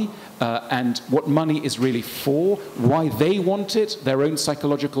money and what money is really for, why they want it, their own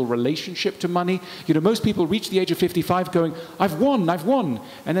psychological relationship to money. You know, most people reach the age of 55 going, I've won, I've won.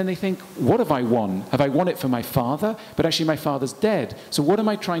 And then they think, what have I won? Have I won it for my father? But actually my father's dead. So what am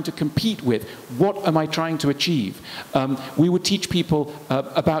I trying to compete with? What am I trying to achieve? We would teach people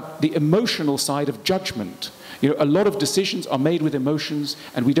about the emotional side of judgment. You know, a lot of decisions are made with emotions,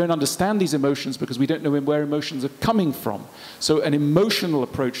 and we don't understand these emotions because we don't know where emotions are coming from. So an emotional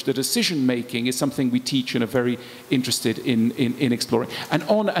approach to decision-making is something we teach and are very interested in exploring. And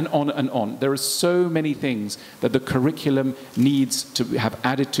on and on and on. There are so many things that the curriculum needs to have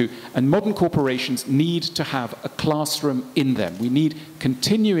added to, and modern corporations need to have a classroom in them. We need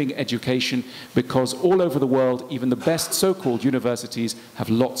continuing education because all over the world, even the best so-called universities have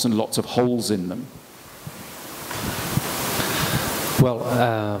lots and lots of holes in them. Well,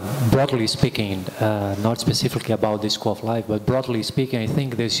 broadly speaking, not specifically about the School of Life, but broadly speaking, I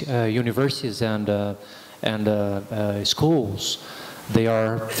think these universities and schools, they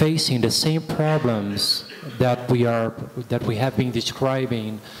are facing the same problems that we have been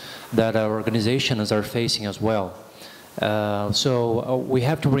describing, that our organizations are facing as well. So we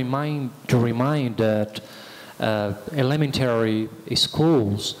have to remind that elementary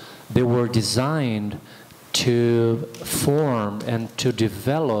schools, they were designed to form and to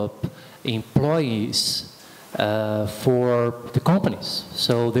develop employees for the companies.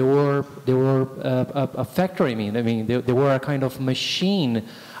 So they were a factory. I mean, they were a kind of machine,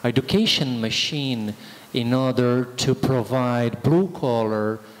 education machine, in order to provide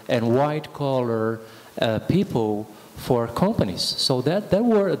blue-collar and white-collar people for companies. So that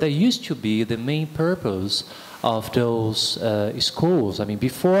used to be the main purpose of those schools. I mean,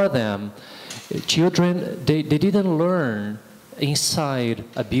 before them, children, they didn't learn inside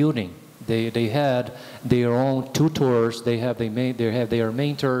a building. They had their own tutors, they have their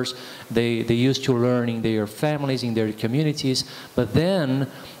mentors, they used to learn in their families, in their communities. But then,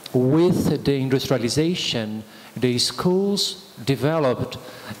 with the industrialization, the schools developed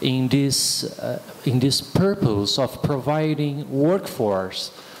in this purpose of providing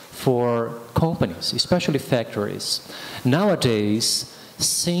workforce for companies, especially factories. Nowadays,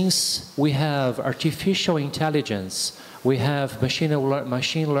 since we have artificial intelligence, we have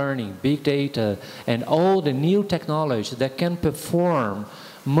machine learning, big data, and all the new technology that can perform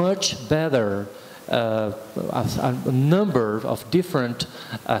much better a number of different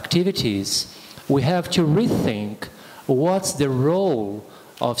activities, we have to rethink what's the role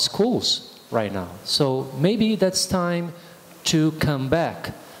of schools right now. So maybe that's time to come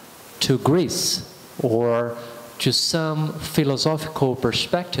back to Greece or to some philosophical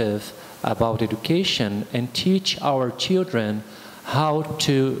perspective about education and teach our children how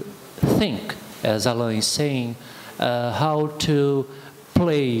to think, as Alain is saying, how to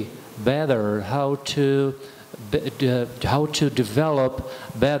play better, how to develop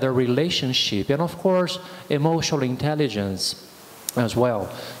better relationship, and of course emotional intelligence as well.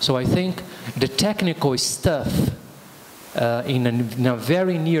 So I think the technical stuff in a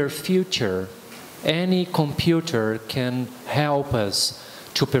very near future, any computer can help us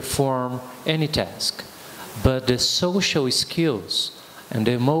to perform any task. But the social skills and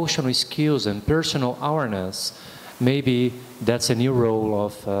the emotional skills and personal awareness, maybe that's a new role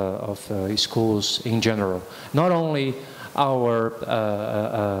of schools in general. Not only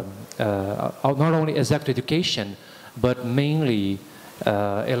not only executive education, but mainly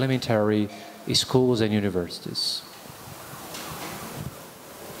elementary schools and universities.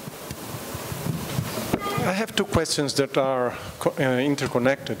 I have two questions that are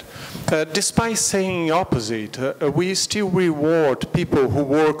interconnected. Despite saying opposite, we still reward people who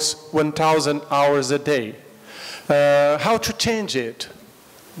works 1,000 hours a day. How to change it?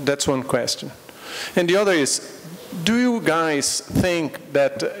 That's one question. And the other is, do you guys think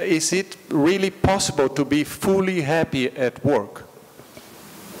that is it really possible to be fully happy at work?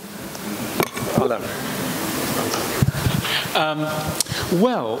 Alain.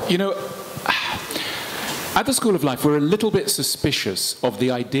 Well, you know, at the School of Life, we're a little bit suspicious of the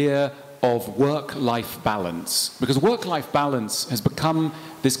idea of work-life balance, because work-life balance has become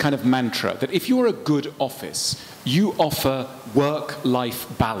this kind of mantra that if you're a good office, you offer work-life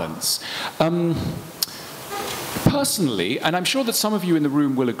balance. Personally, and I'm sure that some of you in the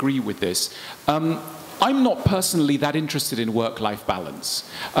room will agree with this, I'm not personally that interested in work-life balance.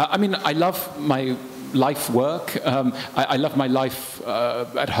 I mean, I love my life work, I love my life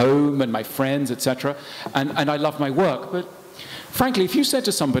at home and my friends, etc. And I love my work. But frankly, if you said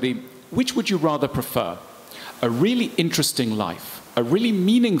to somebody, which would you rather prefer? A really interesting life, a really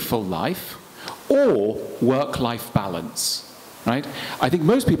meaningful life, or work-life balance, right? I think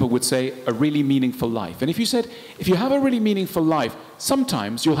most people would say a really meaningful life. And if you said, if you have a really meaningful life,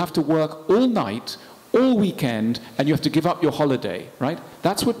 sometimes you'll have to work all night, all weekend, and you have to give up your holiday, right?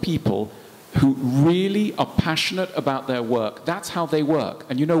 That's what people who really are passionate about their work, that's how they work.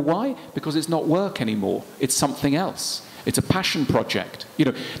 And you know why? Because it's not work anymore. It's something else. It's a passion project. You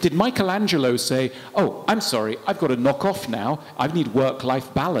know, did Michelangelo say, oh, I'm sorry, I've got to knock off now. I need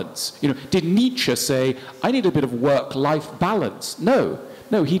work-life balance. You know, did Nietzsche say, I need a bit of work-life balance? No.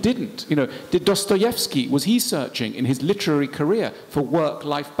 No, he didn't. You know, did Dostoevsky, was he searching in his literary career for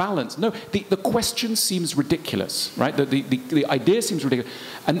work-life balance? No, the question seems ridiculous, right? The idea seems ridiculous.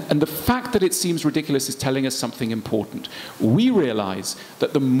 And the fact that it seems ridiculous is telling us something important. We realize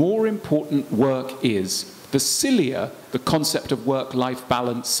that the more important work is, the sillier the concept of work-life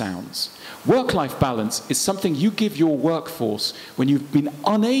balance sounds. Work-life balance is something you give your workforce when you've been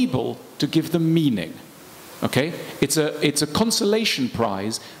unable to give them meaning. Okay? It's a consolation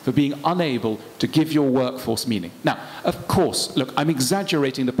prize for being unable to give your workforce meaning. Now, of course, look, I'm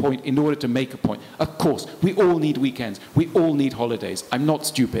exaggerating the point in order to make a point. Of course, we all need weekends. We all need holidays. I'm not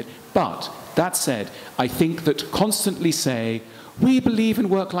stupid. But, that said, I think that constantly say, we believe in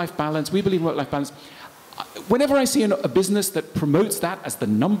work-life balance, we believe in work-life balance. Whenever I see a business that promotes that as the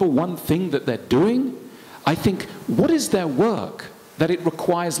 #1 thing that they're doing, I think, what is their work that it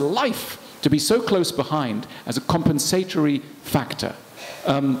requires life to be so close behind as a compensatory factor?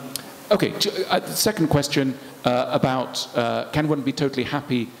 Okay, second question about can one be totally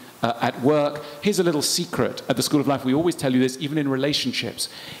happy at work? Here's a little secret at the School of Life. We always tell you this, even in relationships.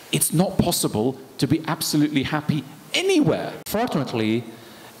 It's not possible to be absolutely happy anywhere. Fortunately,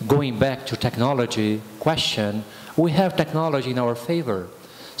 going back to technology question, we have technology in our favor.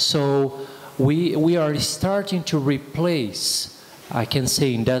 So we are starting to replace, I can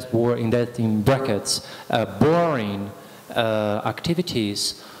say in brackets, boring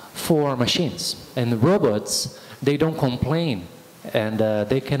activities for machines. And robots, they don't complain, and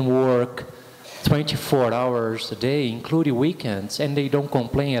they can work 24 hours a day, including weekends, and they don't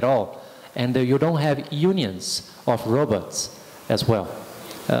complain at all. And you don't have unions of robots as well,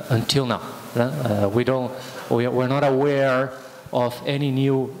 until now. We're not aware of any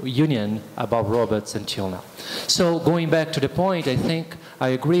new union about robots until now. So going back to the point, I think I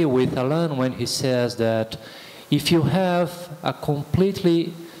agree with Alain when he says that if you have a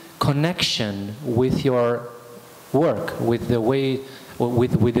completely connection with your work, with the way,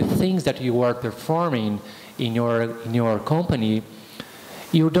 with the things that you are performing in your company,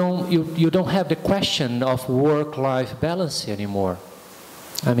 you don't have the question of work-life balance anymore.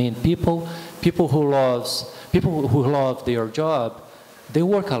 I mean, people who love their job, they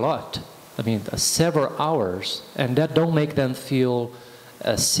work a lot. I mean, several hours, and that don't make them feel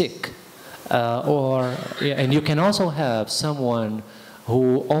sick. And you can also have someone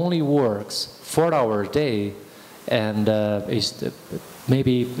who only works 4 hours a day, and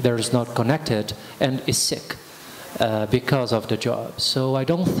maybe there is not connected and is sick because of the job. So I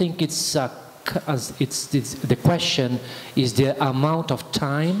don't think it's the question is the amount of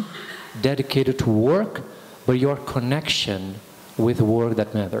time dedicated to work, but your connection with work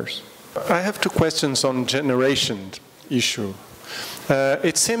that matters. I have two questions on generation issue.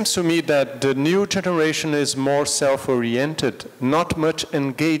 It seems to me that the new generation is more self-oriented, not much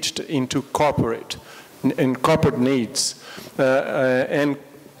engaged into corporate needs and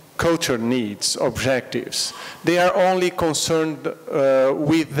culture needs, objectives. They are only concerned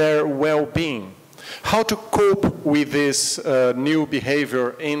with their well-being. How to cope with this new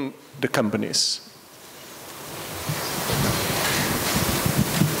behavior in the companies?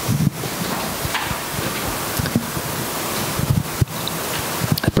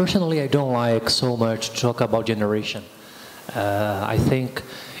 Personally, I don't like so much to talk about generation. I think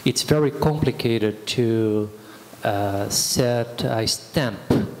it's very complicated to set a stamp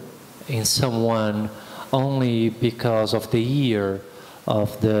in someone only because of the year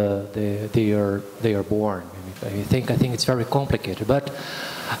of they are born. I think it's very complicated. But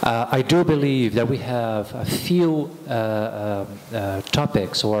I do believe that we have a few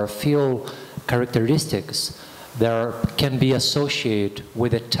topics or a few characteristics that can be associated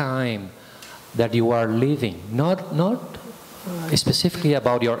with the time that you are living. Not specifically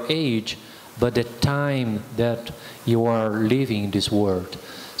about your age, but the time that you are living in this world.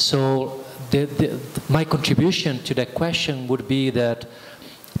 So my contribution to that question would be that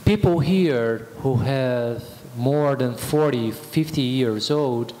people here who have more than 40, 50 years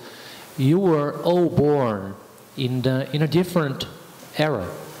old, you were all born in a different era.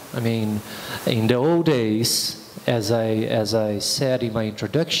 I mean, in the old days, as I said in my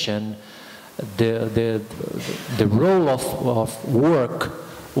introduction, the role of work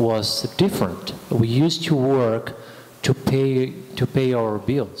was different. We used to work to pay our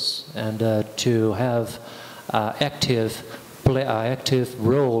bills and to have active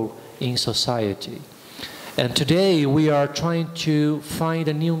role in society. And today we are trying to find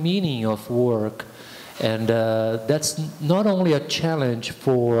a new meaning of work, and that's not only a challenge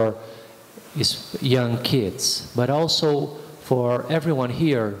for young kids, but also for everyone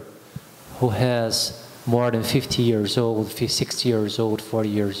here who has more than 50 years old, 60 years old, 40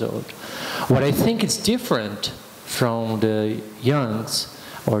 years old. What I think is different from the youngs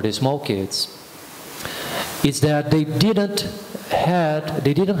or the small kids is that they didn't have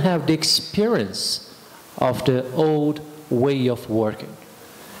the experience of the old way of working.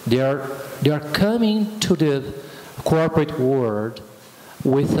 They are coming to the corporate world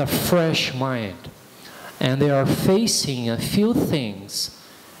with a fresh mind, and they are facing a few things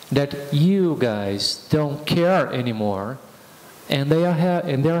that you guys don't care anymore, and they are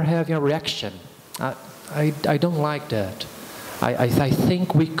having a reaction. I don't like that. I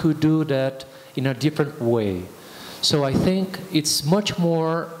think we could do that in a different way. So I think it's much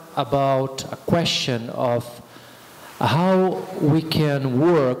more about a question of how we can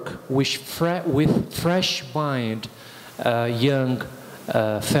work with fresh mind young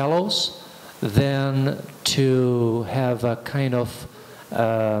fellows than to have a kind of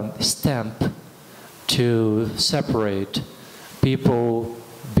stamp to separate people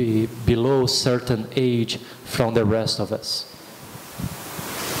below certain age from the rest of us.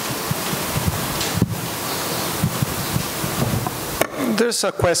 There's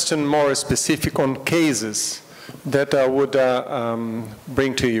a question more specific on cases that I would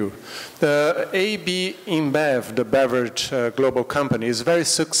bring to you. The AB InBev, the beverage global company, is very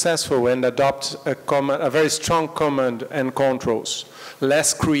successful and adopts a very strong command and controls,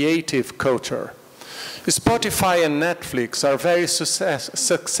 less creative culture. Spotify and Netflix are very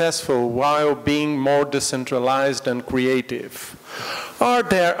successful while being more decentralized and creative. Are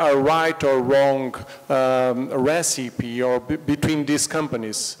there a right or wrong recipe or between these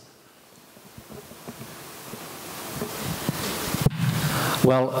companies?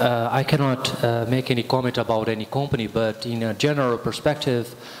 Well, I cannot make any comment about any company, but in a general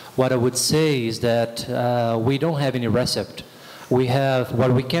perspective, what I would say is that we don't have any recipe.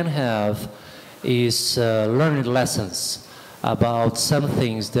 What we can have is learning lessons about some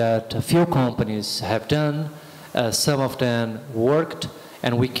things that a few companies have done. Some of them worked,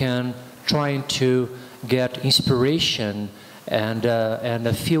 and we can try to get inspiration and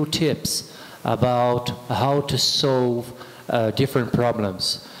a few tips about how to solve different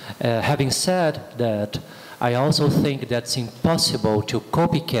problems. Having said that, I also think that's impossible to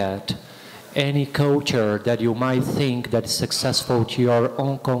copycat any culture that you might think that is successful to your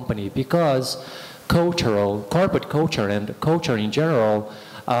own company, because corporate culture and culture in general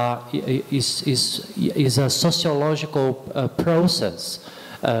is a sociological process.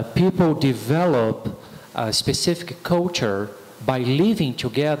 People develop a specific culture by living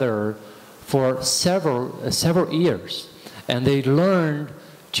together for several years, and they learn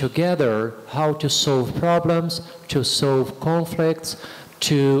together how to solve problems, to solve conflicts,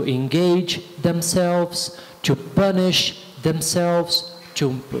 to engage themselves, to punish themselves,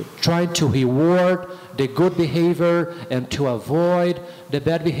 to try to reward the good behavior and to avoid the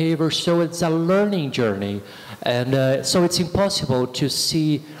bad behavior. So it's a learning journey. And so it's impossible to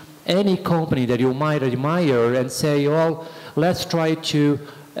see any company that you might admire and say, well, let's try to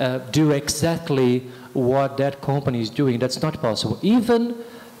do exactly what that company is doing. That's not possible. Even,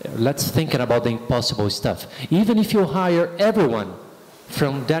 let's think about the impossible stuff. Even if you hire everyone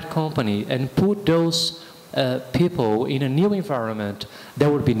from that company and put those people in a new environment,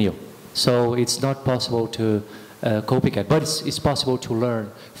 that would be new. So it's not possible to copycat, but it's possible to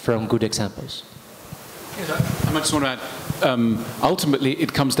learn from good examples. I just want to add, ultimately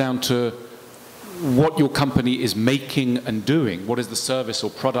it comes down to what your company is making and doing. What is the service or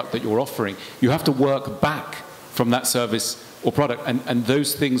product that you're offering? You have to work back from that service or product, and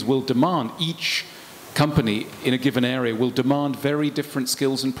those things will demand, each company in a given area will demand very different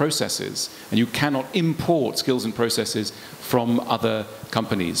skills and processes, and you cannot import skills and processes from other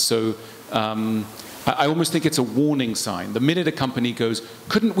companies. So I almost think it's a warning sign. The minute a company goes,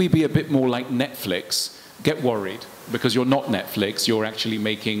 couldn't we be a bit more like Netflix? Get worried, because you're not Netflix, you're actually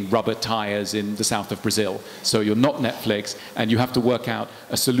making rubber tires in the south of Brazil. So you're not Netflix, and you have to work out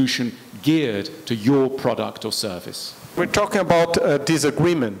a solution geared to your product or service. We're talking about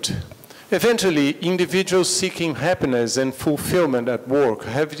disagreement. Eventually, individuals seeking happiness and fulfillment at work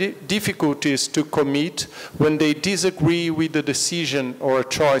have difficulties to commit when they disagree with the decision or a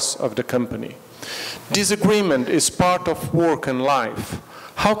choice of the company. Disagreement is part of work and life.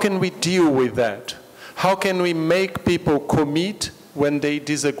 How can we deal with that? How can we make people commit when they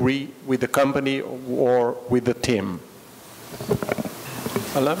disagree with the company or with the team?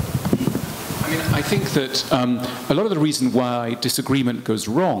 Alain? I think that a lot of the reason why disagreement goes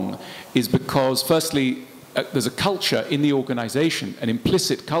wrong is because, firstly, there's a culture in the organization, an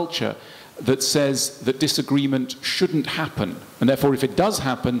implicit culture, that says that disagreement shouldn't happen. And therefore, if it does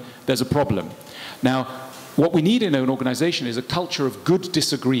happen, there's a problem. Now, what we need in an organization is a culture of good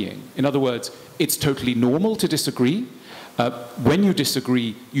disagreeing. In other words, it's totally normal to disagree. When you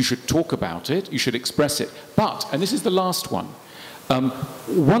disagree, you should talk about it, you should express it. But, and this is the last one,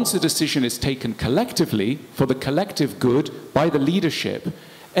 once a decision is taken collectively, for the collective good, by the leadership,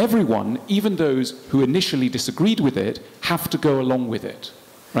 everyone, even those who initially disagreed with it, have to go along with it.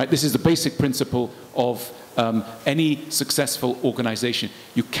 Right? This is the basic principle of any successful organization.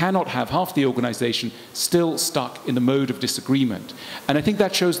 You cannot have half the organization still stuck in the mode of disagreement. And I think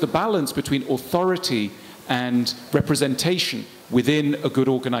that shows the balance between authority and representation within a good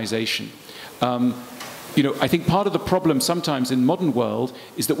organization. You know, I think part of the problem sometimes in modern world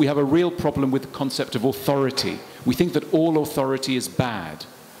is that we have a real problem with the concept of authority. We think that all authority is bad.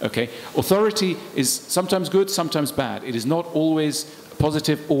 Okay? Authority is sometimes good, sometimes bad. It is not always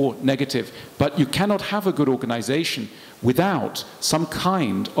positive or negative. But you cannot have a good organization without some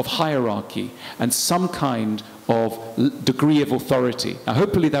kind of hierarchy and some kind of degree of authority. Now,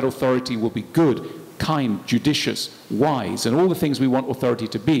 hopefully that authority will be good, kind, judicious, wise, and all the things we want authority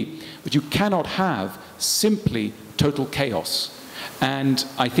to be. But you cannot have simply total chaos. And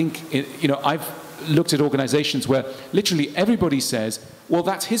I think, you know, I've looked at organizations where literally everybody says, well,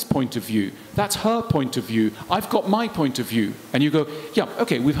 that's his point of view, that's her point of view, I've got my point of view. And you go, yeah,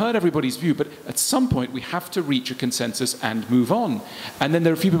 okay, we've heard everybody's view, but at some point we have to reach a consensus and move on. And then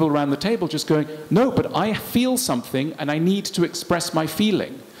there are a few people around the table just going, no, but I feel something and I need to express my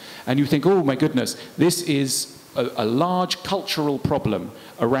feeling. And you think, oh my goodness, this is a large cultural problem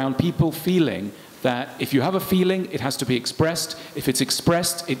around people feeling that if you have a feeling, it has to be expressed. If it's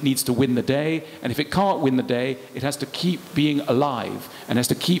expressed, it needs to win the day. And if it can't win the day, it has to keep being alive and has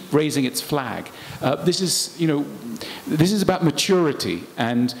to keep raising its flag. This is, you know, this is about maturity.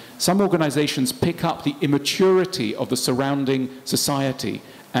 And some organizations pick up the immaturity of the surrounding society.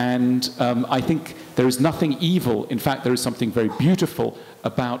 And I think there is nothing evil. In fact, there is something very beautiful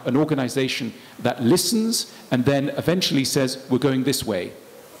about an organization that listens and then eventually says, we're going this way.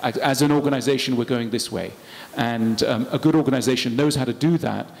 As an organization, we're going this way. And a good organization knows how to do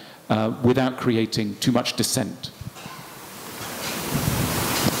that without creating too much dissent.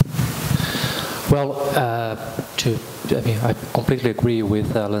 Well, I completely agree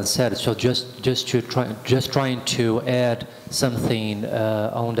with Alain said. So just trying to add something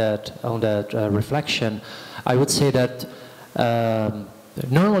on that reflection, I would say that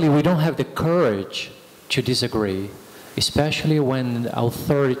normally we don't have the courage to disagree, especially when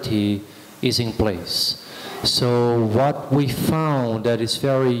authority is in place. So what we found that is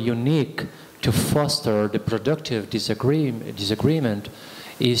very unique to foster the productive disagreement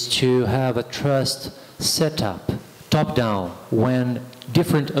is to have a trust set up, top down, when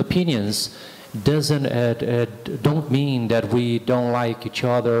different opinions don't mean that we don't like each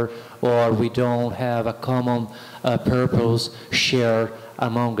other or we don't have a common purpose shared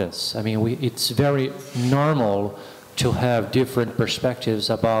among us. I mean, it's very normal to have different perspectives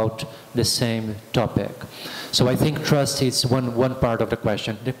about the same topic. So I think trust is one part of the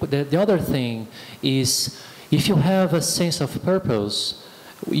question. The other thing is, if you have a sense of purpose,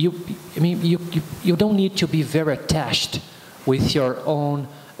 you don't need to be very attached with your own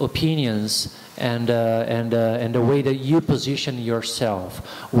opinions and the way that you position yourself.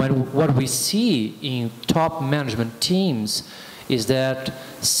 What we see in top management teams is that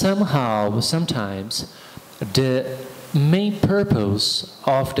sometimes the main purpose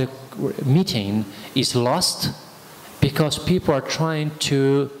of the meeting is lost because people are trying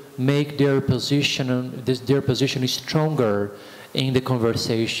to make their position stronger in the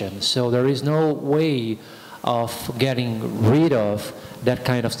conversation. So there is no way of getting rid of that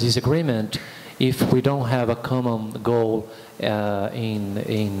kind of disagreement if we don't have a common goal in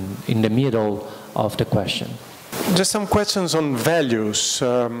the middle of the question. Just some questions on values.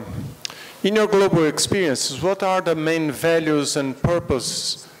 In your global experiences, what are the main values and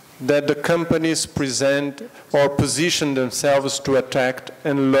purpose that the companies present or position themselves to attract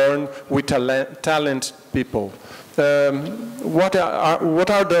and learn with talented people? what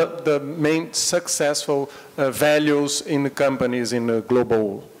are the main successful values in the companies in the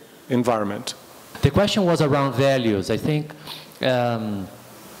global environment? The question was around values. I think one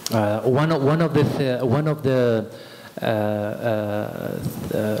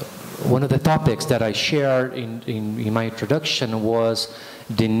of the topics that I shared in my introduction was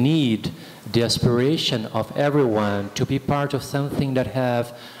the need, the aspiration of everyone to be part of something that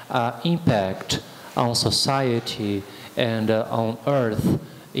have impact on society and on Earth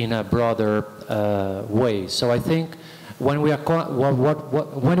in a broader way. So I think when we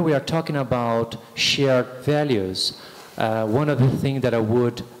are talking about shared values, one of the things that I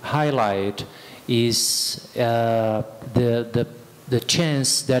would highlight is the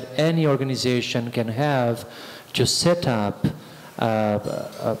chance that any organization can have to set up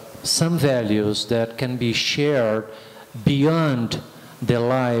some values that can be shared beyond the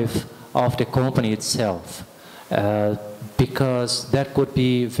life of the company itself, because that could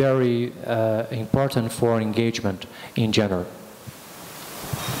be very important for engagement in general.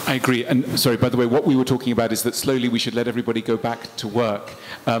 I agree. And sorry, by the way, what we were talking about is that slowly we should let everybody go back to work.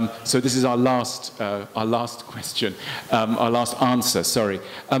 So this is our last question, our last answer, sorry.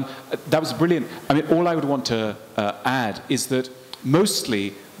 That was brilliant. I mean, all I would want to add is that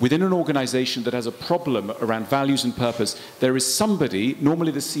mostly within an organization that has a problem around values and purpose, there is somebody,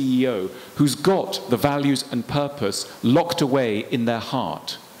 normally the CEO, who's got the values and purpose locked away in their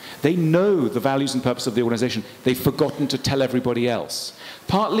heart. They know the values and purpose of the organization. They've forgotten to tell everybody else.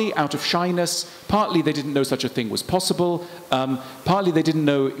 Partly out of shyness, partly they didn't know such a thing was possible, partly they didn't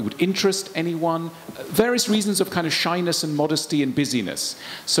know it would interest anyone, various reasons of kind of shyness and modesty and busyness.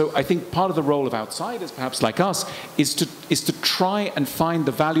 So I think part of the role of outsiders, perhaps like us, is to try and find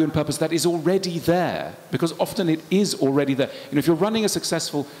the value and purpose that is already there, because often it is already there. You know, if you're running a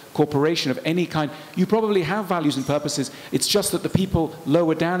successful corporation of any kind, you probably have values and purposes. It's just that the people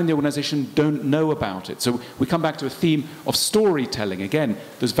lower down in the organization don't know about it. So we come back to a theme of storytelling again.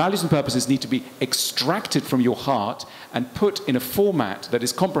 Those values and purposes need to be extracted from your heart and put in a format that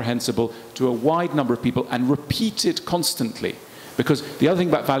is comprehensible to a wide number of people and repeated constantly. Because the other thing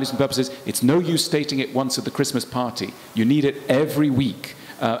about values and purposes, it's no use stating it once at the Christmas party. You need it every week.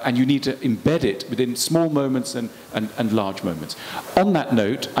 And you need to embed it within small moments and large moments. On that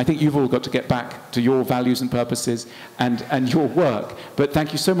note, I think you've all got to get back to your values and purposes and your work. But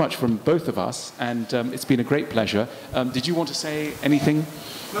thank you so much from both of us, and it's been a great pleasure. Did you want to say anything?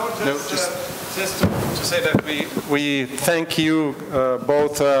 No, just to say that we thank you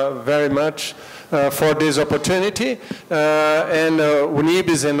both very much for this opportunity, and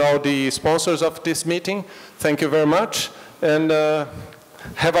Unibes and all the sponsors of this meeting. Thank you very much. And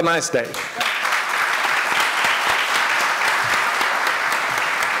have a nice day.